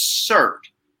is absurd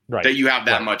that you have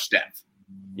that much depth.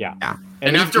 Yeah.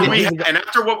 And after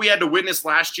what we had to witness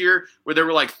last year, where there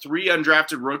were like 3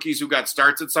 undrafted rookies who got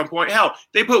starts at some point, hell,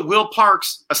 they put Will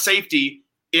Parks, a safety,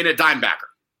 in a dime backer.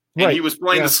 And he was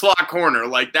playing the slot corner.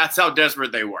 Like that's how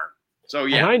desperate they were. So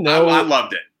yeah, I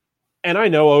loved it. And I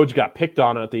know Oj got picked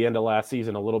on at the end of last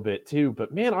season a little bit too,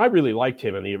 but man, I really liked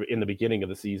him in the beginning of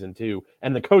the season too.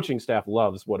 And the coaching staff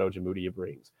loves what Ojemudia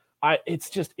brings. You've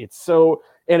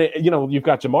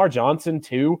got Jamar Johnson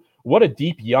too. What a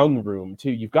deep young room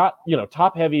too. You've got,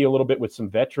 top heavy a little bit with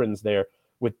some veterans there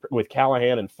with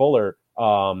Callahan and Fuller,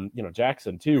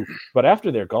 Jackson too. But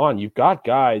after they're gone, you've got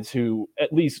guys who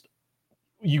at least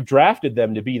you drafted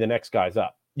them to be the next guys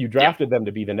up. You drafted them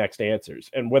to be the next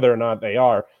answers. And whether or not they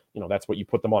are, that's what you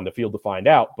put them on the field to find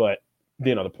out. But,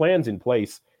 the plan's in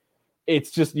place.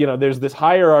 It's just, there's this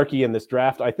hierarchy in this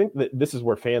draft. I think that this is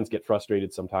where fans get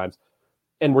frustrated sometimes.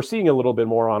 And we're seeing a little bit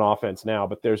more on offense now,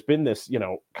 but there's been this,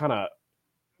 kind of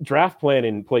draft plan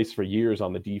in place for years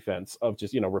on the defense of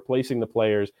just, replacing the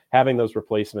players, having those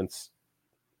replacements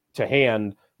to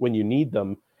hand when you need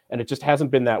them. And it just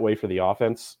hasn't been that way for the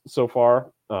offense so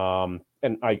far.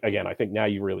 And I think now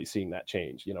you're really seeing that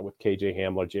change, with KJ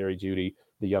Hamler, Jerry Jeudy,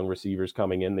 the young receivers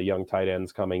coming in, the young tight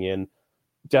ends coming in,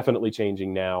 definitely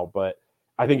changing now. But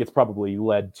I think it's probably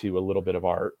led to a little bit of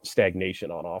our stagnation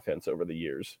on offense over the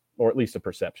years, or at least a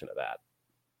perception of that.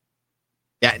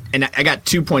 Yeah, and I got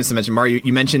 2 points to mention. Mario,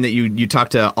 you mentioned that you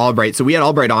talked to Albright. So we had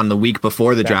Albright on the week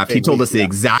before the draft. He told us the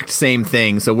exact same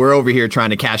thing. So we're over here trying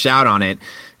to cash out on it.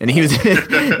 And he was,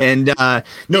 and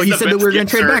no, he said that we were going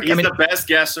to trade back. He's the best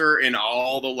guesser in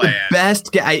all the land. The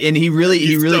best guy, and he really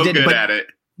so did. Good but, at it.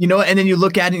 You know, and then you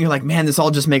look at it and you're like, man, this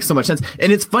all just makes so much sense.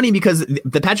 And it's funny because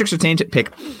the Patrick Surtain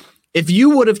pick, if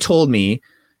you would have told me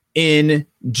in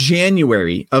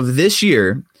January of this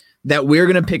year that we're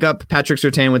going to pick up Patrick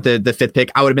Surtain with the fifth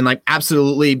pick, I would have been like,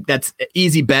 absolutely, that's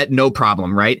easy bet, no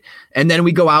problem, right? And then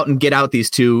we go out and get out these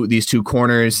two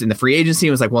corners in the free agency. And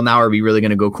it was like, well, now are we really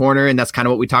going to go corner? And that's kind of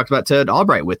what we talked about to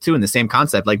Albright with too, in the same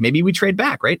concept. Like maybe we trade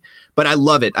back, right? But I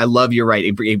love it. You're right.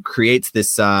 It creates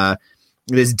this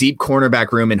deep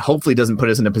cornerback room, and hopefully doesn't put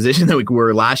us in a position that we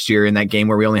were last year in that game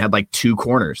where we only had like 2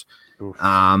 corners.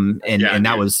 And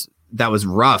that was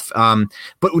rough.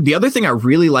 But the other thing I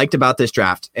really liked about this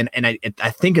draft, and I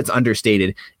think it's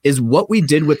understated, is what we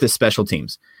did with the special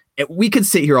teams. We could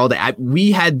sit here all day.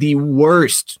 We had the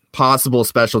worst possible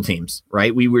special teams,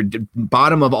 right? We were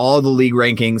bottom of all the league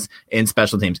rankings in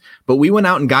special teams, but we went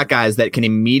out and got guys that can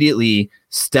immediately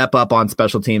step up on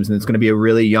special teams. And it's going to be a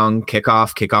really young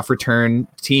kickoff return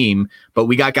team, but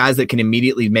we got guys that can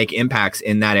immediately make impacts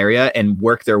in that area and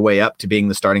work their way up to being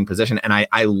the starting position. And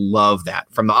I love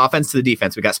that. From the offense to the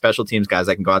defense, we got special teams guys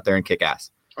that can go out there and kick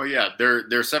ass. Oh yeah, they're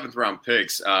 7th round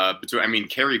picks.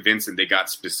 Kerry Vincent they got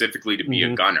specifically to be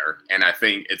a gunner, and I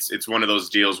think it's one of those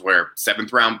deals where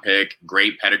 7th round pick,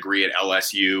 great pedigree at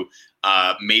LSU,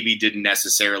 maybe didn't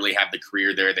necessarily have the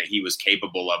career there that he was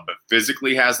capable of, but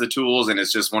physically has the tools, and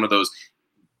it's just one of those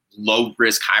low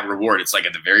risk, high reward. It's like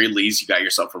at the very least you got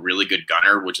yourself a really good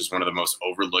gunner, which is one of the most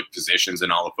overlooked positions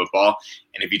in all of football,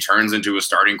 and if he turns into a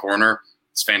starting corner,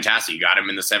 it's fantastic. You got him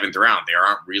in the 7th round. There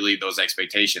aren't really those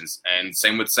expectations. And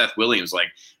same with Seth Williams. Like,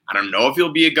 I don't know if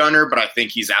he'll be a gunner, but I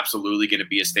think he's absolutely going to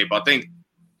be a staple. I think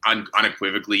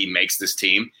unequivocally he makes this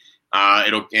team. I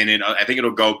think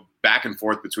it'll go back and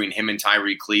forth between him and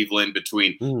Tyree Cleveland,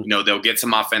 they'll get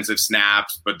some offensive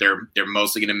snaps, but they're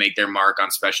mostly going to make their mark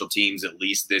on special teams at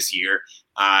least this year.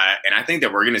 And I think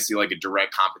that we're going to see like a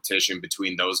direct competition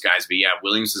between those guys. But yeah,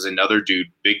 Williams is another dude,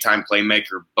 big time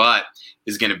playmaker, but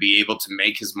is going to be able to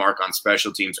make his mark on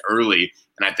special teams early.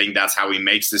 And I think that's how he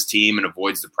makes this team and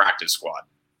avoids the practice squad.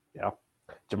 Yeah.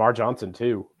 Jamar Johnson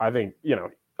too. I think,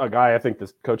 a guy I think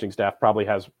the coaching staff probably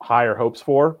has higher hopes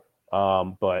for.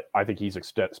 But I think he's a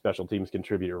special teams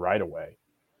contributor right away.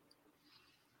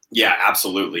 Yeah,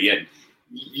 absolutely. And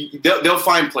they'll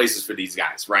find places for these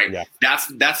guys, right? Yeah.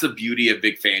 That's the beauty of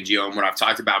Vic Fangio. And when I've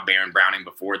talked about Baron Browning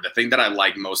before, the thing that I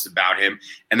like most about him,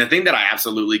 and the thing that I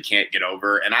absolutely can't get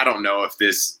over, and I don't know if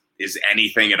this is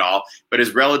anything at all, but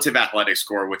his relative athletic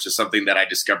score, which is something that I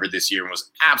discovered this year and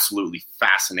was absolutely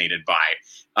fascinated by,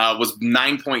 was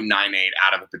 9.98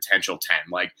 out of a potential 10.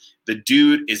 Like, the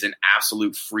dude is an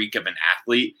absolute freak of an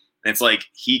athlete. And it's like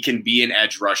he can be an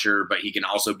edge rusher, but he can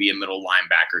also be a middle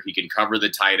linebacker. He can cover the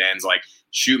tight ends. Like,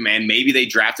 shoot, man, maybe they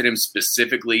drafted him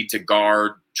specifically to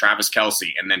guard Travis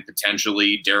Kelce and then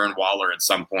potentially Darren Waller at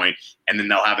some point, and then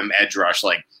they'll have him edge rush.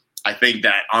 Like, I think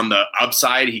that on the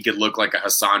upside, he could look like a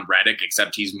Hassan Reddick,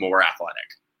 except he's more athletic.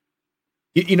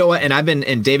 You know what?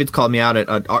 And David's called me out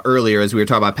earlier as we were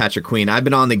talking about Patrick Queen. I've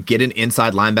been on the get an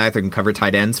inside linebacker and cover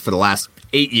tight ends for the last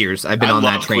 8 years. I've been on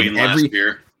that train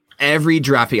every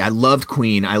draft pick. I loved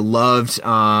Queen. I loved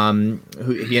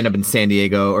he ended up in San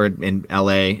Diego or in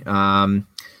LA.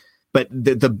 But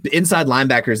the inside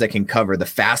linebackers that can cover, the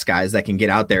fast guys that can get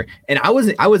out there, and I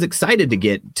was excited to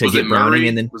get Browning. Murray?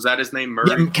 And then was that his name? Murray?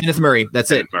 Yeah, Kenneth Murray.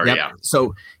 That's it. Murray, yep. Yeah.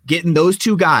 So getting those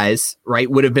two guys right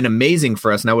would have been amazing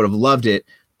for us, and I would have loved it.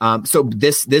 So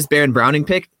this Baron Browning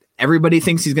pick, everybody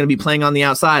thinks he's going to be playing on the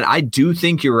outside. I do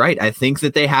think you're right. I think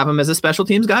that they have him as a special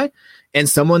teams guy and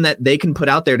someone that they can put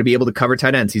out there to be able to cover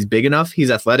tight ends. He's big enough,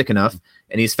 he's athletic enough,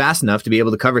 and he's fast enough to be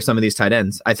able to cover some of these tight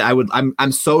ends.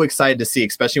 I'm so excited to see,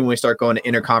 especially when we start going to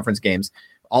interconference games,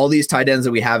 all these tight ends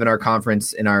that we have in our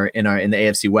conference in the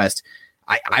AFC West.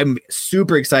 I'm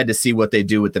super excited to see what they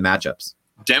do with the matchups.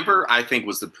 Denver, I think,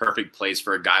 was the perfect place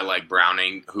for a guy like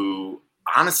Browning, who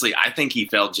honestly, I think he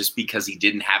fell just because he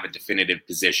didn't have a definitive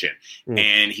position.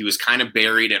 And he was kind of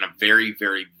buried in a very,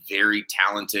 very, very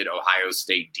talented Ohio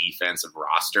State defensive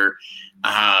roster.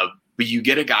 But you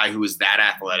get a guy who is that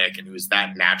athletic and who is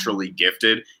that naturally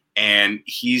gifted, and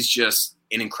he's just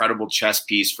an incredible chess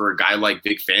piece for a guy like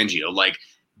Vic Fangio. Like,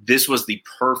 this was the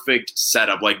perfect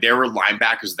setup. Like, there were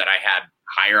linebackers that I had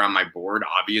higher on my board,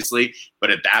 obviously,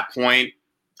 but at that point,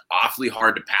 awfully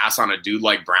hard to pass on a dude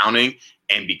like Browning.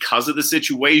 And because of the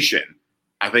situation,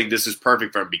 I think this is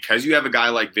perfect for him, because you have a guy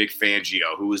like Vic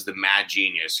Fangio, who is the mad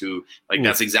genius, who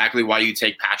that's exactly why you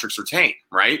take Patrick Surtain,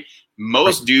 right?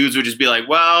 Most dudes would just be like,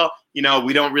 well,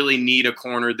 we don't really need a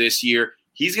corner this year.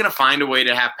 He's going to find a way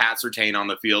to have Pat Surtain on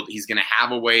the field. He's going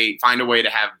to find a way to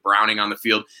have Browning on the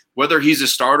field. Whether he's a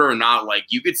starter or not,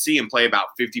 you could see him play about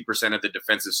 50% of the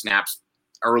defensive snaps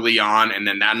early on, and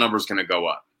then that number's going to go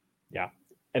up. Yeah.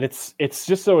 And it's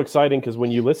just so exciting because when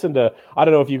you listen to, I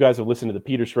don't know if you guys have listened to the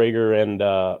Peter Schrager and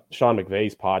Sean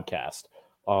McVay's podcast,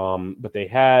 but they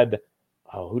had,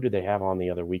 who did they have on the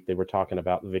other week? They were talking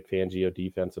about the Vic Fangio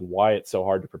defense and why it's so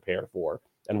hard to prepare for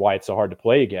and why it's so hard to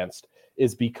play against,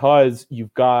 is because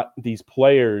you've got these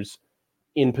players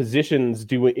in positions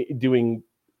doing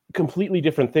completely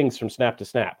different things from snap to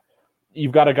snap.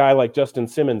 You've got a guy like Justin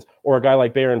Simmons or a guy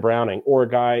like Baron Browning or a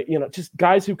guy, just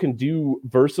guys who can do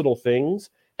versatile things.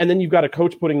 And then you've got a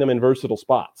coach putting them in versatile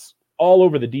spots all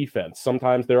over the defense.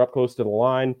 Sometimes they're up close to the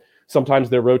line. Sometimes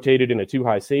they're rotated in a too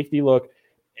high safety look,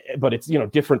 but it's,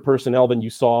 different personnel than you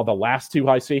saw the last too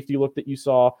high safety look that you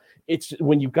saw. It's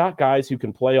when you've got guys who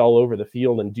can play all over the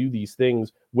field and do these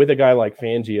things with a guy like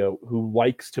Fangio, who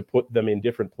likes to put them in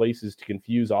different places to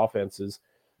confuse offenses.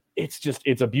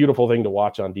 It's a beautiful thing to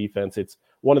watch on defense. It's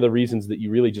one of the reasons that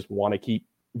you really just want to keep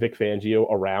Vic Fangio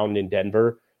around in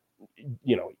Denver,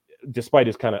 despite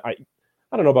his kind of, I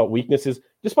don't know about weaknesses,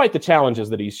 despite the challenges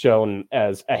that he's shown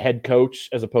as a head coach,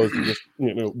 as opposed to just,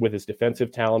 with his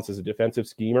defensive talents as a defensive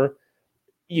schemer.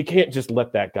 You can't just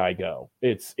let that guy go.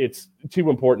 It's too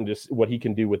important, just what he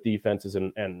can do with defenses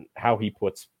and how he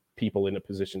puts people in a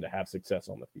position to have success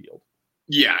on the field.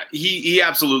 Yeah, he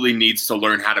absolutely needs to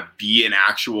learn how to be an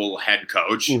actual head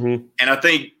coach. Mm-hmm. And I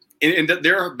think and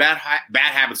there are bad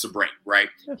habits to break, right?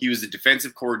 Yeah. He was the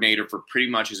defensive coordinator for pretty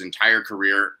much his entire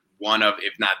career, one of,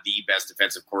 if not the best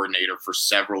defensive coordinator for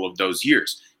several of those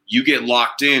years. You get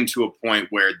locked into a point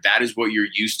where that is what you're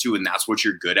used to and that's what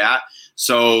you're good at.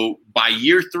 So by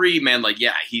year 3, man,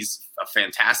 he's a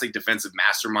fantastic defensive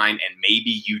mastermind, and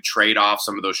maybe you trade off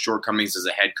some of those shortcomings as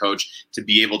a head coach to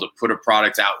be able to put a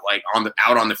product out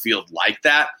on the field like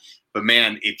that. But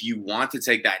man, if you want to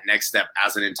take that next step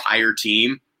as an entire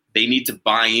team, they need to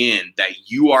buy in that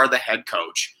you are the head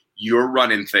coach, you're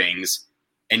running things,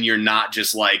 and you're not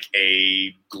just like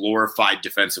a glorified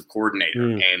defensive coordinator.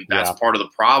 And that's part of the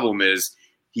problem, is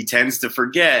he tends to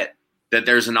forget that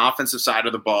there's an offensive side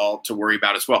of the ball to worry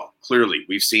about as well. Clearly,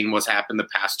 we've seen what's happened the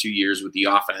past 2 years with the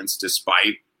offense,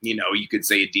 despite, you could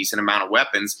say a decent amount of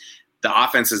weapons. The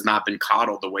offense has not been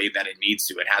coddled the way that it needs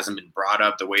to. It hasn't been brought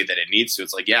up the way that it needs to.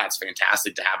 It's it's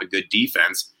fantastic to have a good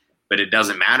defense, but it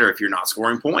doesn't matter if you're not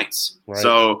scoring points. Right.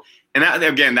 So, and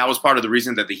that was part of the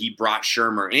reason that he brought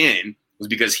Shurmur in, was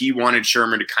because he wanted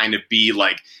Shurmur to kind of be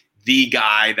like the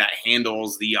guy that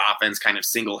handles the offense kind of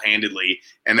single-handedly.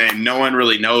 And then no one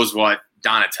really knows what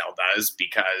Donatel does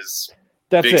because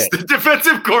Vic's the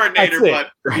defensive coordinator.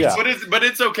 But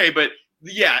it's okay. But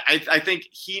yeah, I think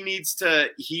he needs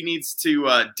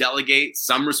to delegate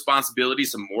some responsibility,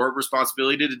 some more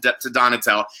responsibility to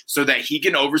Donatel, so that he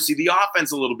can oversee the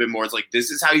offense a little bit more. It's this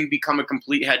is how you become a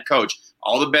complete head coach.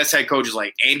 All the best head coaches,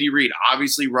 like Andy Reid,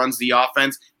 obviously runs the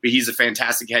offense, but he's a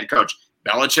fantastic head coach.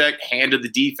 Belichick handled the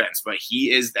defense, but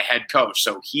he is the head coach.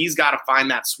 So he's got to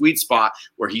find that sweet spot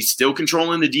where he's still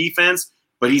controlling the defense,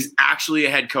 but he's actually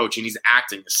a head coach and he's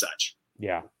acting as such.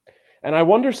 Yeah. And I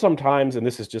wonder sometimes, and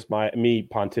this is just me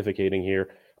pontificating here,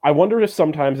 I wonder if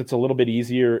sometimes it's a little bit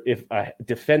easier if a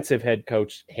defensive head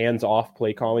coach hands off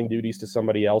play calling duties to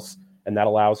somebody else, and that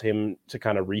allows him to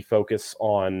kind of refocus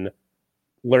on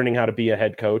learning how to be a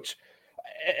head coach.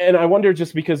 And I wonder,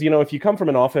 just because, if you come from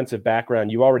an offensive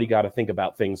background, you already got to think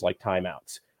about things like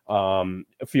timeouts,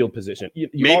 field position.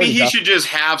 Maybe he should just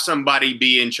have somebody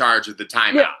be in charge of the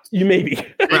timeout. Yeah, maybe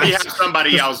have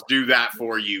somebody else do that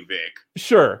for you, Vic.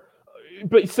 Sure.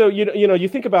 But so, you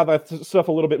think about that stuff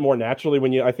a little bit more naturally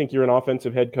when I think you're an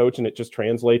offensive head coach, and it just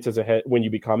translates when you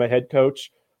become a head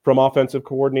coach from offensive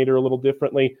coordinator a little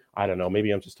differently. I don't know. Maybe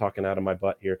I'm just talking out of my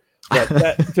butt here. But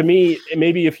that, to me,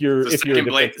 maybe if you're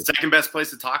second best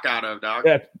place to talk out of, dog.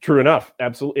 Yeah, true enough.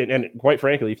 Absolutely. And quite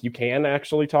frankly, if you can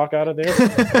actually talk out of there,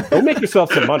 go make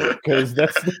yourself some money, because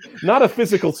that's not a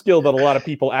physical skill that a lot of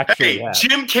people actually have.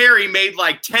 Jim Carrey made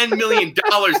like $10 million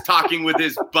talking with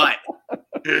his butt.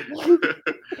 And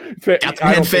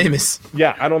famous.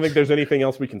 I don't think there's anything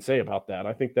else we can say about that.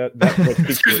 I think that's what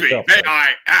speaks Excuse for me, itself. may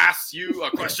I ask you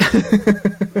a question?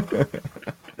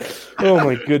 Oh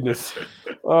my goodness.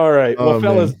 All right. Well,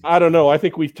 fellas, I don't know. I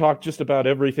think we've talked just about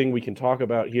everything we can talk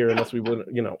about here, unless we would,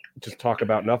 just talk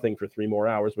about nothing for 3 more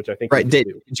hours, which I think. Right. Did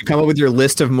you come up with your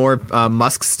list of more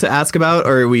Musks to ask about,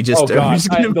 or are we just? Oh God,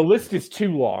 the list is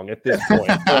too long at this point.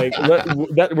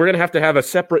 We're gonna have to have a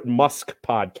separate Musk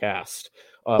podcast.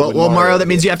 Well, Mario, that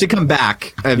means you have to come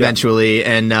back eventually,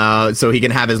 and so he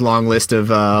can have his long list of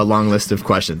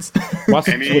questions.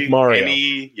 Musks with Mario.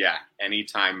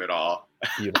 Anytime at all.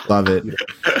 Love it.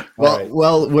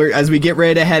 Well, as we get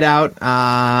ready to head out,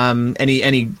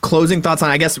 any closing thoughts on?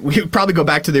 I guess we would probably go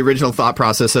back to the original thought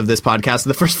process of this podcast,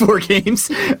 the first 4 games.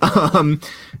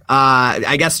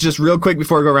 I guess just real quick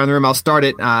before I go around the room, I'll start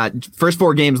it. First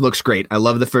 4 games looks great. I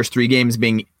love the first 3 games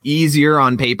being easier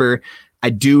on paper.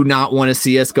 I do not want to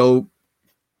see us go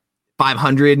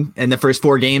 500 in the first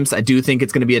 4 games. I do think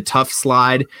it's going to be a tough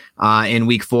slide in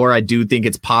week 4. I do think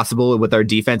it's possible with our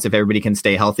defense if everybody can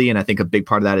stay healthy. And I think a big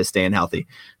part of that is staying healthy.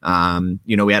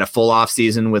 We had a full off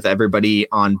season with everybody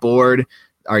on board.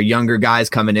 Our younger guys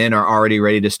coming in are already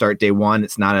ready to start day 1.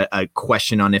 It's not a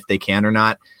question on if they can or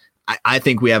not. I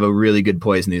think we have a really good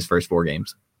poise in these first 4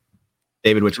 games.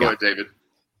 David, what you got? David.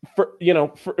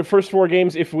 For first 4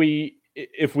 games, if we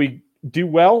do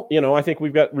well, I think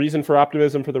we've got reason for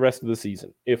optimism for the rest of the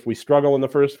season. If we struggle in the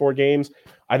first 4 games,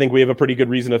 I think we have a pretty good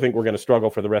reason to think we're going to struggle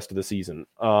for the rest of the season.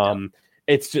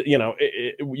 It's just, you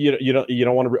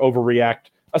don't want to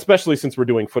overreact, especially since we're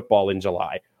doing football in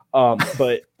July.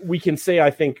 But we can say,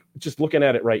 I think, just looking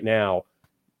at it right now,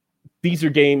 these are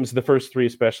games, the first 3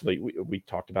 especially, we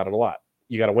talked about it a lot.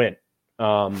 You got to win.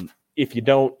 If you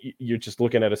don't, you're just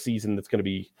looking at a season that's going to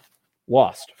be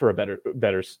lost, for a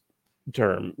better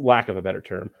term, lack of a better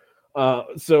term.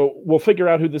 So we'll figure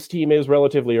out who this team is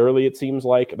relatively early. It seems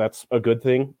like that's a good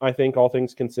thing, I think, all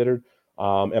things considered.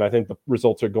 And I think the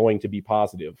results are going to be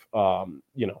positive.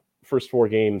 First 4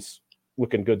 games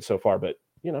looking good so far, but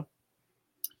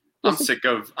I'm sick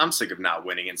of not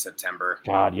winning in September.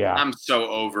 God, yeah. I'm so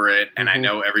over it. And I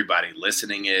know everybody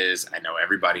listening is. I know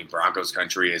everybody in Broncos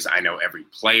country is. I know every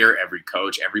player, every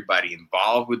coach, everybody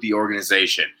involved with the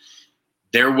organization.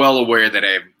 They're well aware that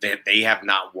they have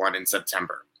not won in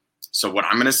September. So what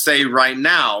I'm going to say right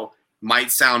now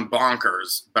might sound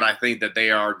bonkers, but I think that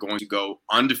they are going to go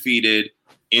undefeated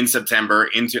in September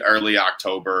into early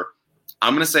October.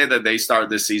 I'm going to say that they start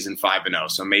this season 5-0.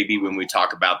 So maybe when we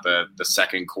talk about the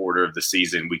second quarter of the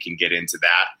season, we can get into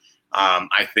that.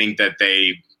 I think that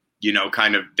they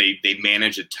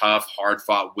manage a tough,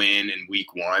 hard-fought win in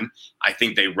week 1. I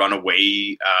think they run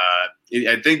away.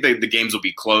 I think the games will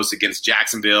be close against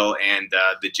Jacksonville, and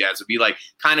the Jets will be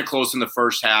kind of close in the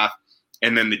first half,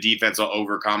 and then the defense will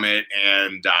overcome it,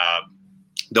 and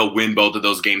they'll win both of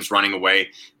those games running away.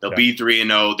 They'll be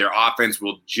 3-0. Their offense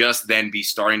will just then be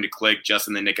starting to click just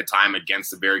in the nick of time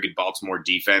against the very good Baltimore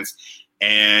defense.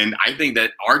 And I think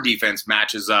that our defense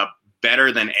matches up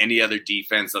better than any other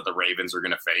defense that the Ravens are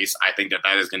going to face. I think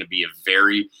that is going to be a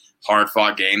very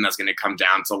hard-fought game that's going to come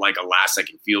down to a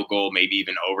last-second field goal, maybe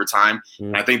even overtime.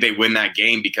 And I think they win that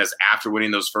game because after winning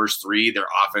those first 3, their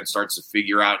offense starts to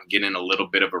figure out and get in a little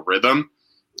bit of a rhythm.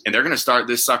 And they're going to start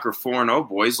this sucker 4-0,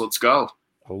 boys. Let's go.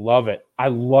 I love it.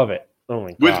 Oh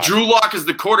my God. With Drew Lock as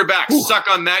the quarterback. Suck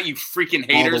on that, you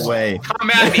freaking haters. All the way.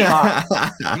 Come at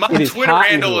me. My Twitter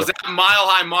handle is at Mile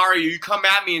High Mario. You come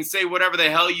at me and say whatever the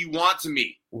hell you want to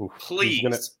me. Please.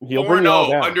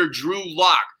 4-0 under Drew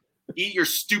Lock. Eat your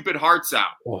stupid hearts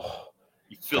out. Oh,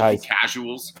 you filthy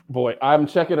casuals. Boy, I'm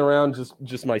checking around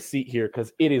just my seat here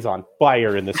because it is on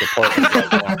fire in this apartment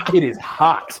right now. It is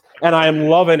hot, and I am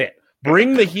loving it.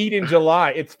 Bring the heat in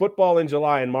July. It's football in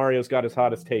July, and Mario's got his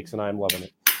hottest takes, and I'm loving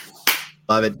it.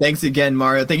 Love it. Thanks again,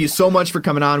 Mario. Thank you so much for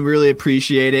coming on. Really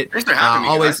appreciate it. Thanks for having me.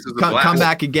 Always come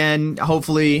back again,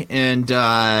 hopefully. And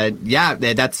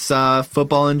that's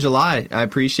football in July. I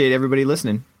appreciate everybody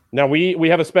listening. Now, we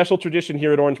have a special tradition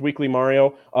here at Orange Weekly,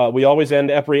 Mario. We always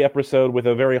end every episode with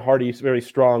a very hearty, very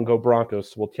strong Go Broncos.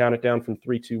 So we'll count it down from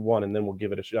 3, 2, 1, and then we'll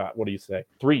give it a shot. What do you say?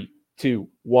 3, 2,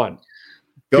 1.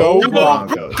 Go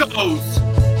Broncos.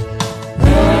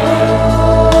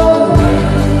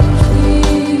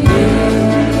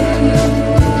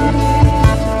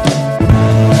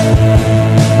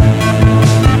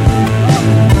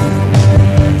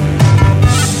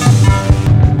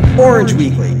 Orange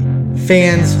Weekly.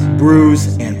 Fans,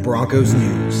 brews, and Broncos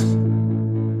news.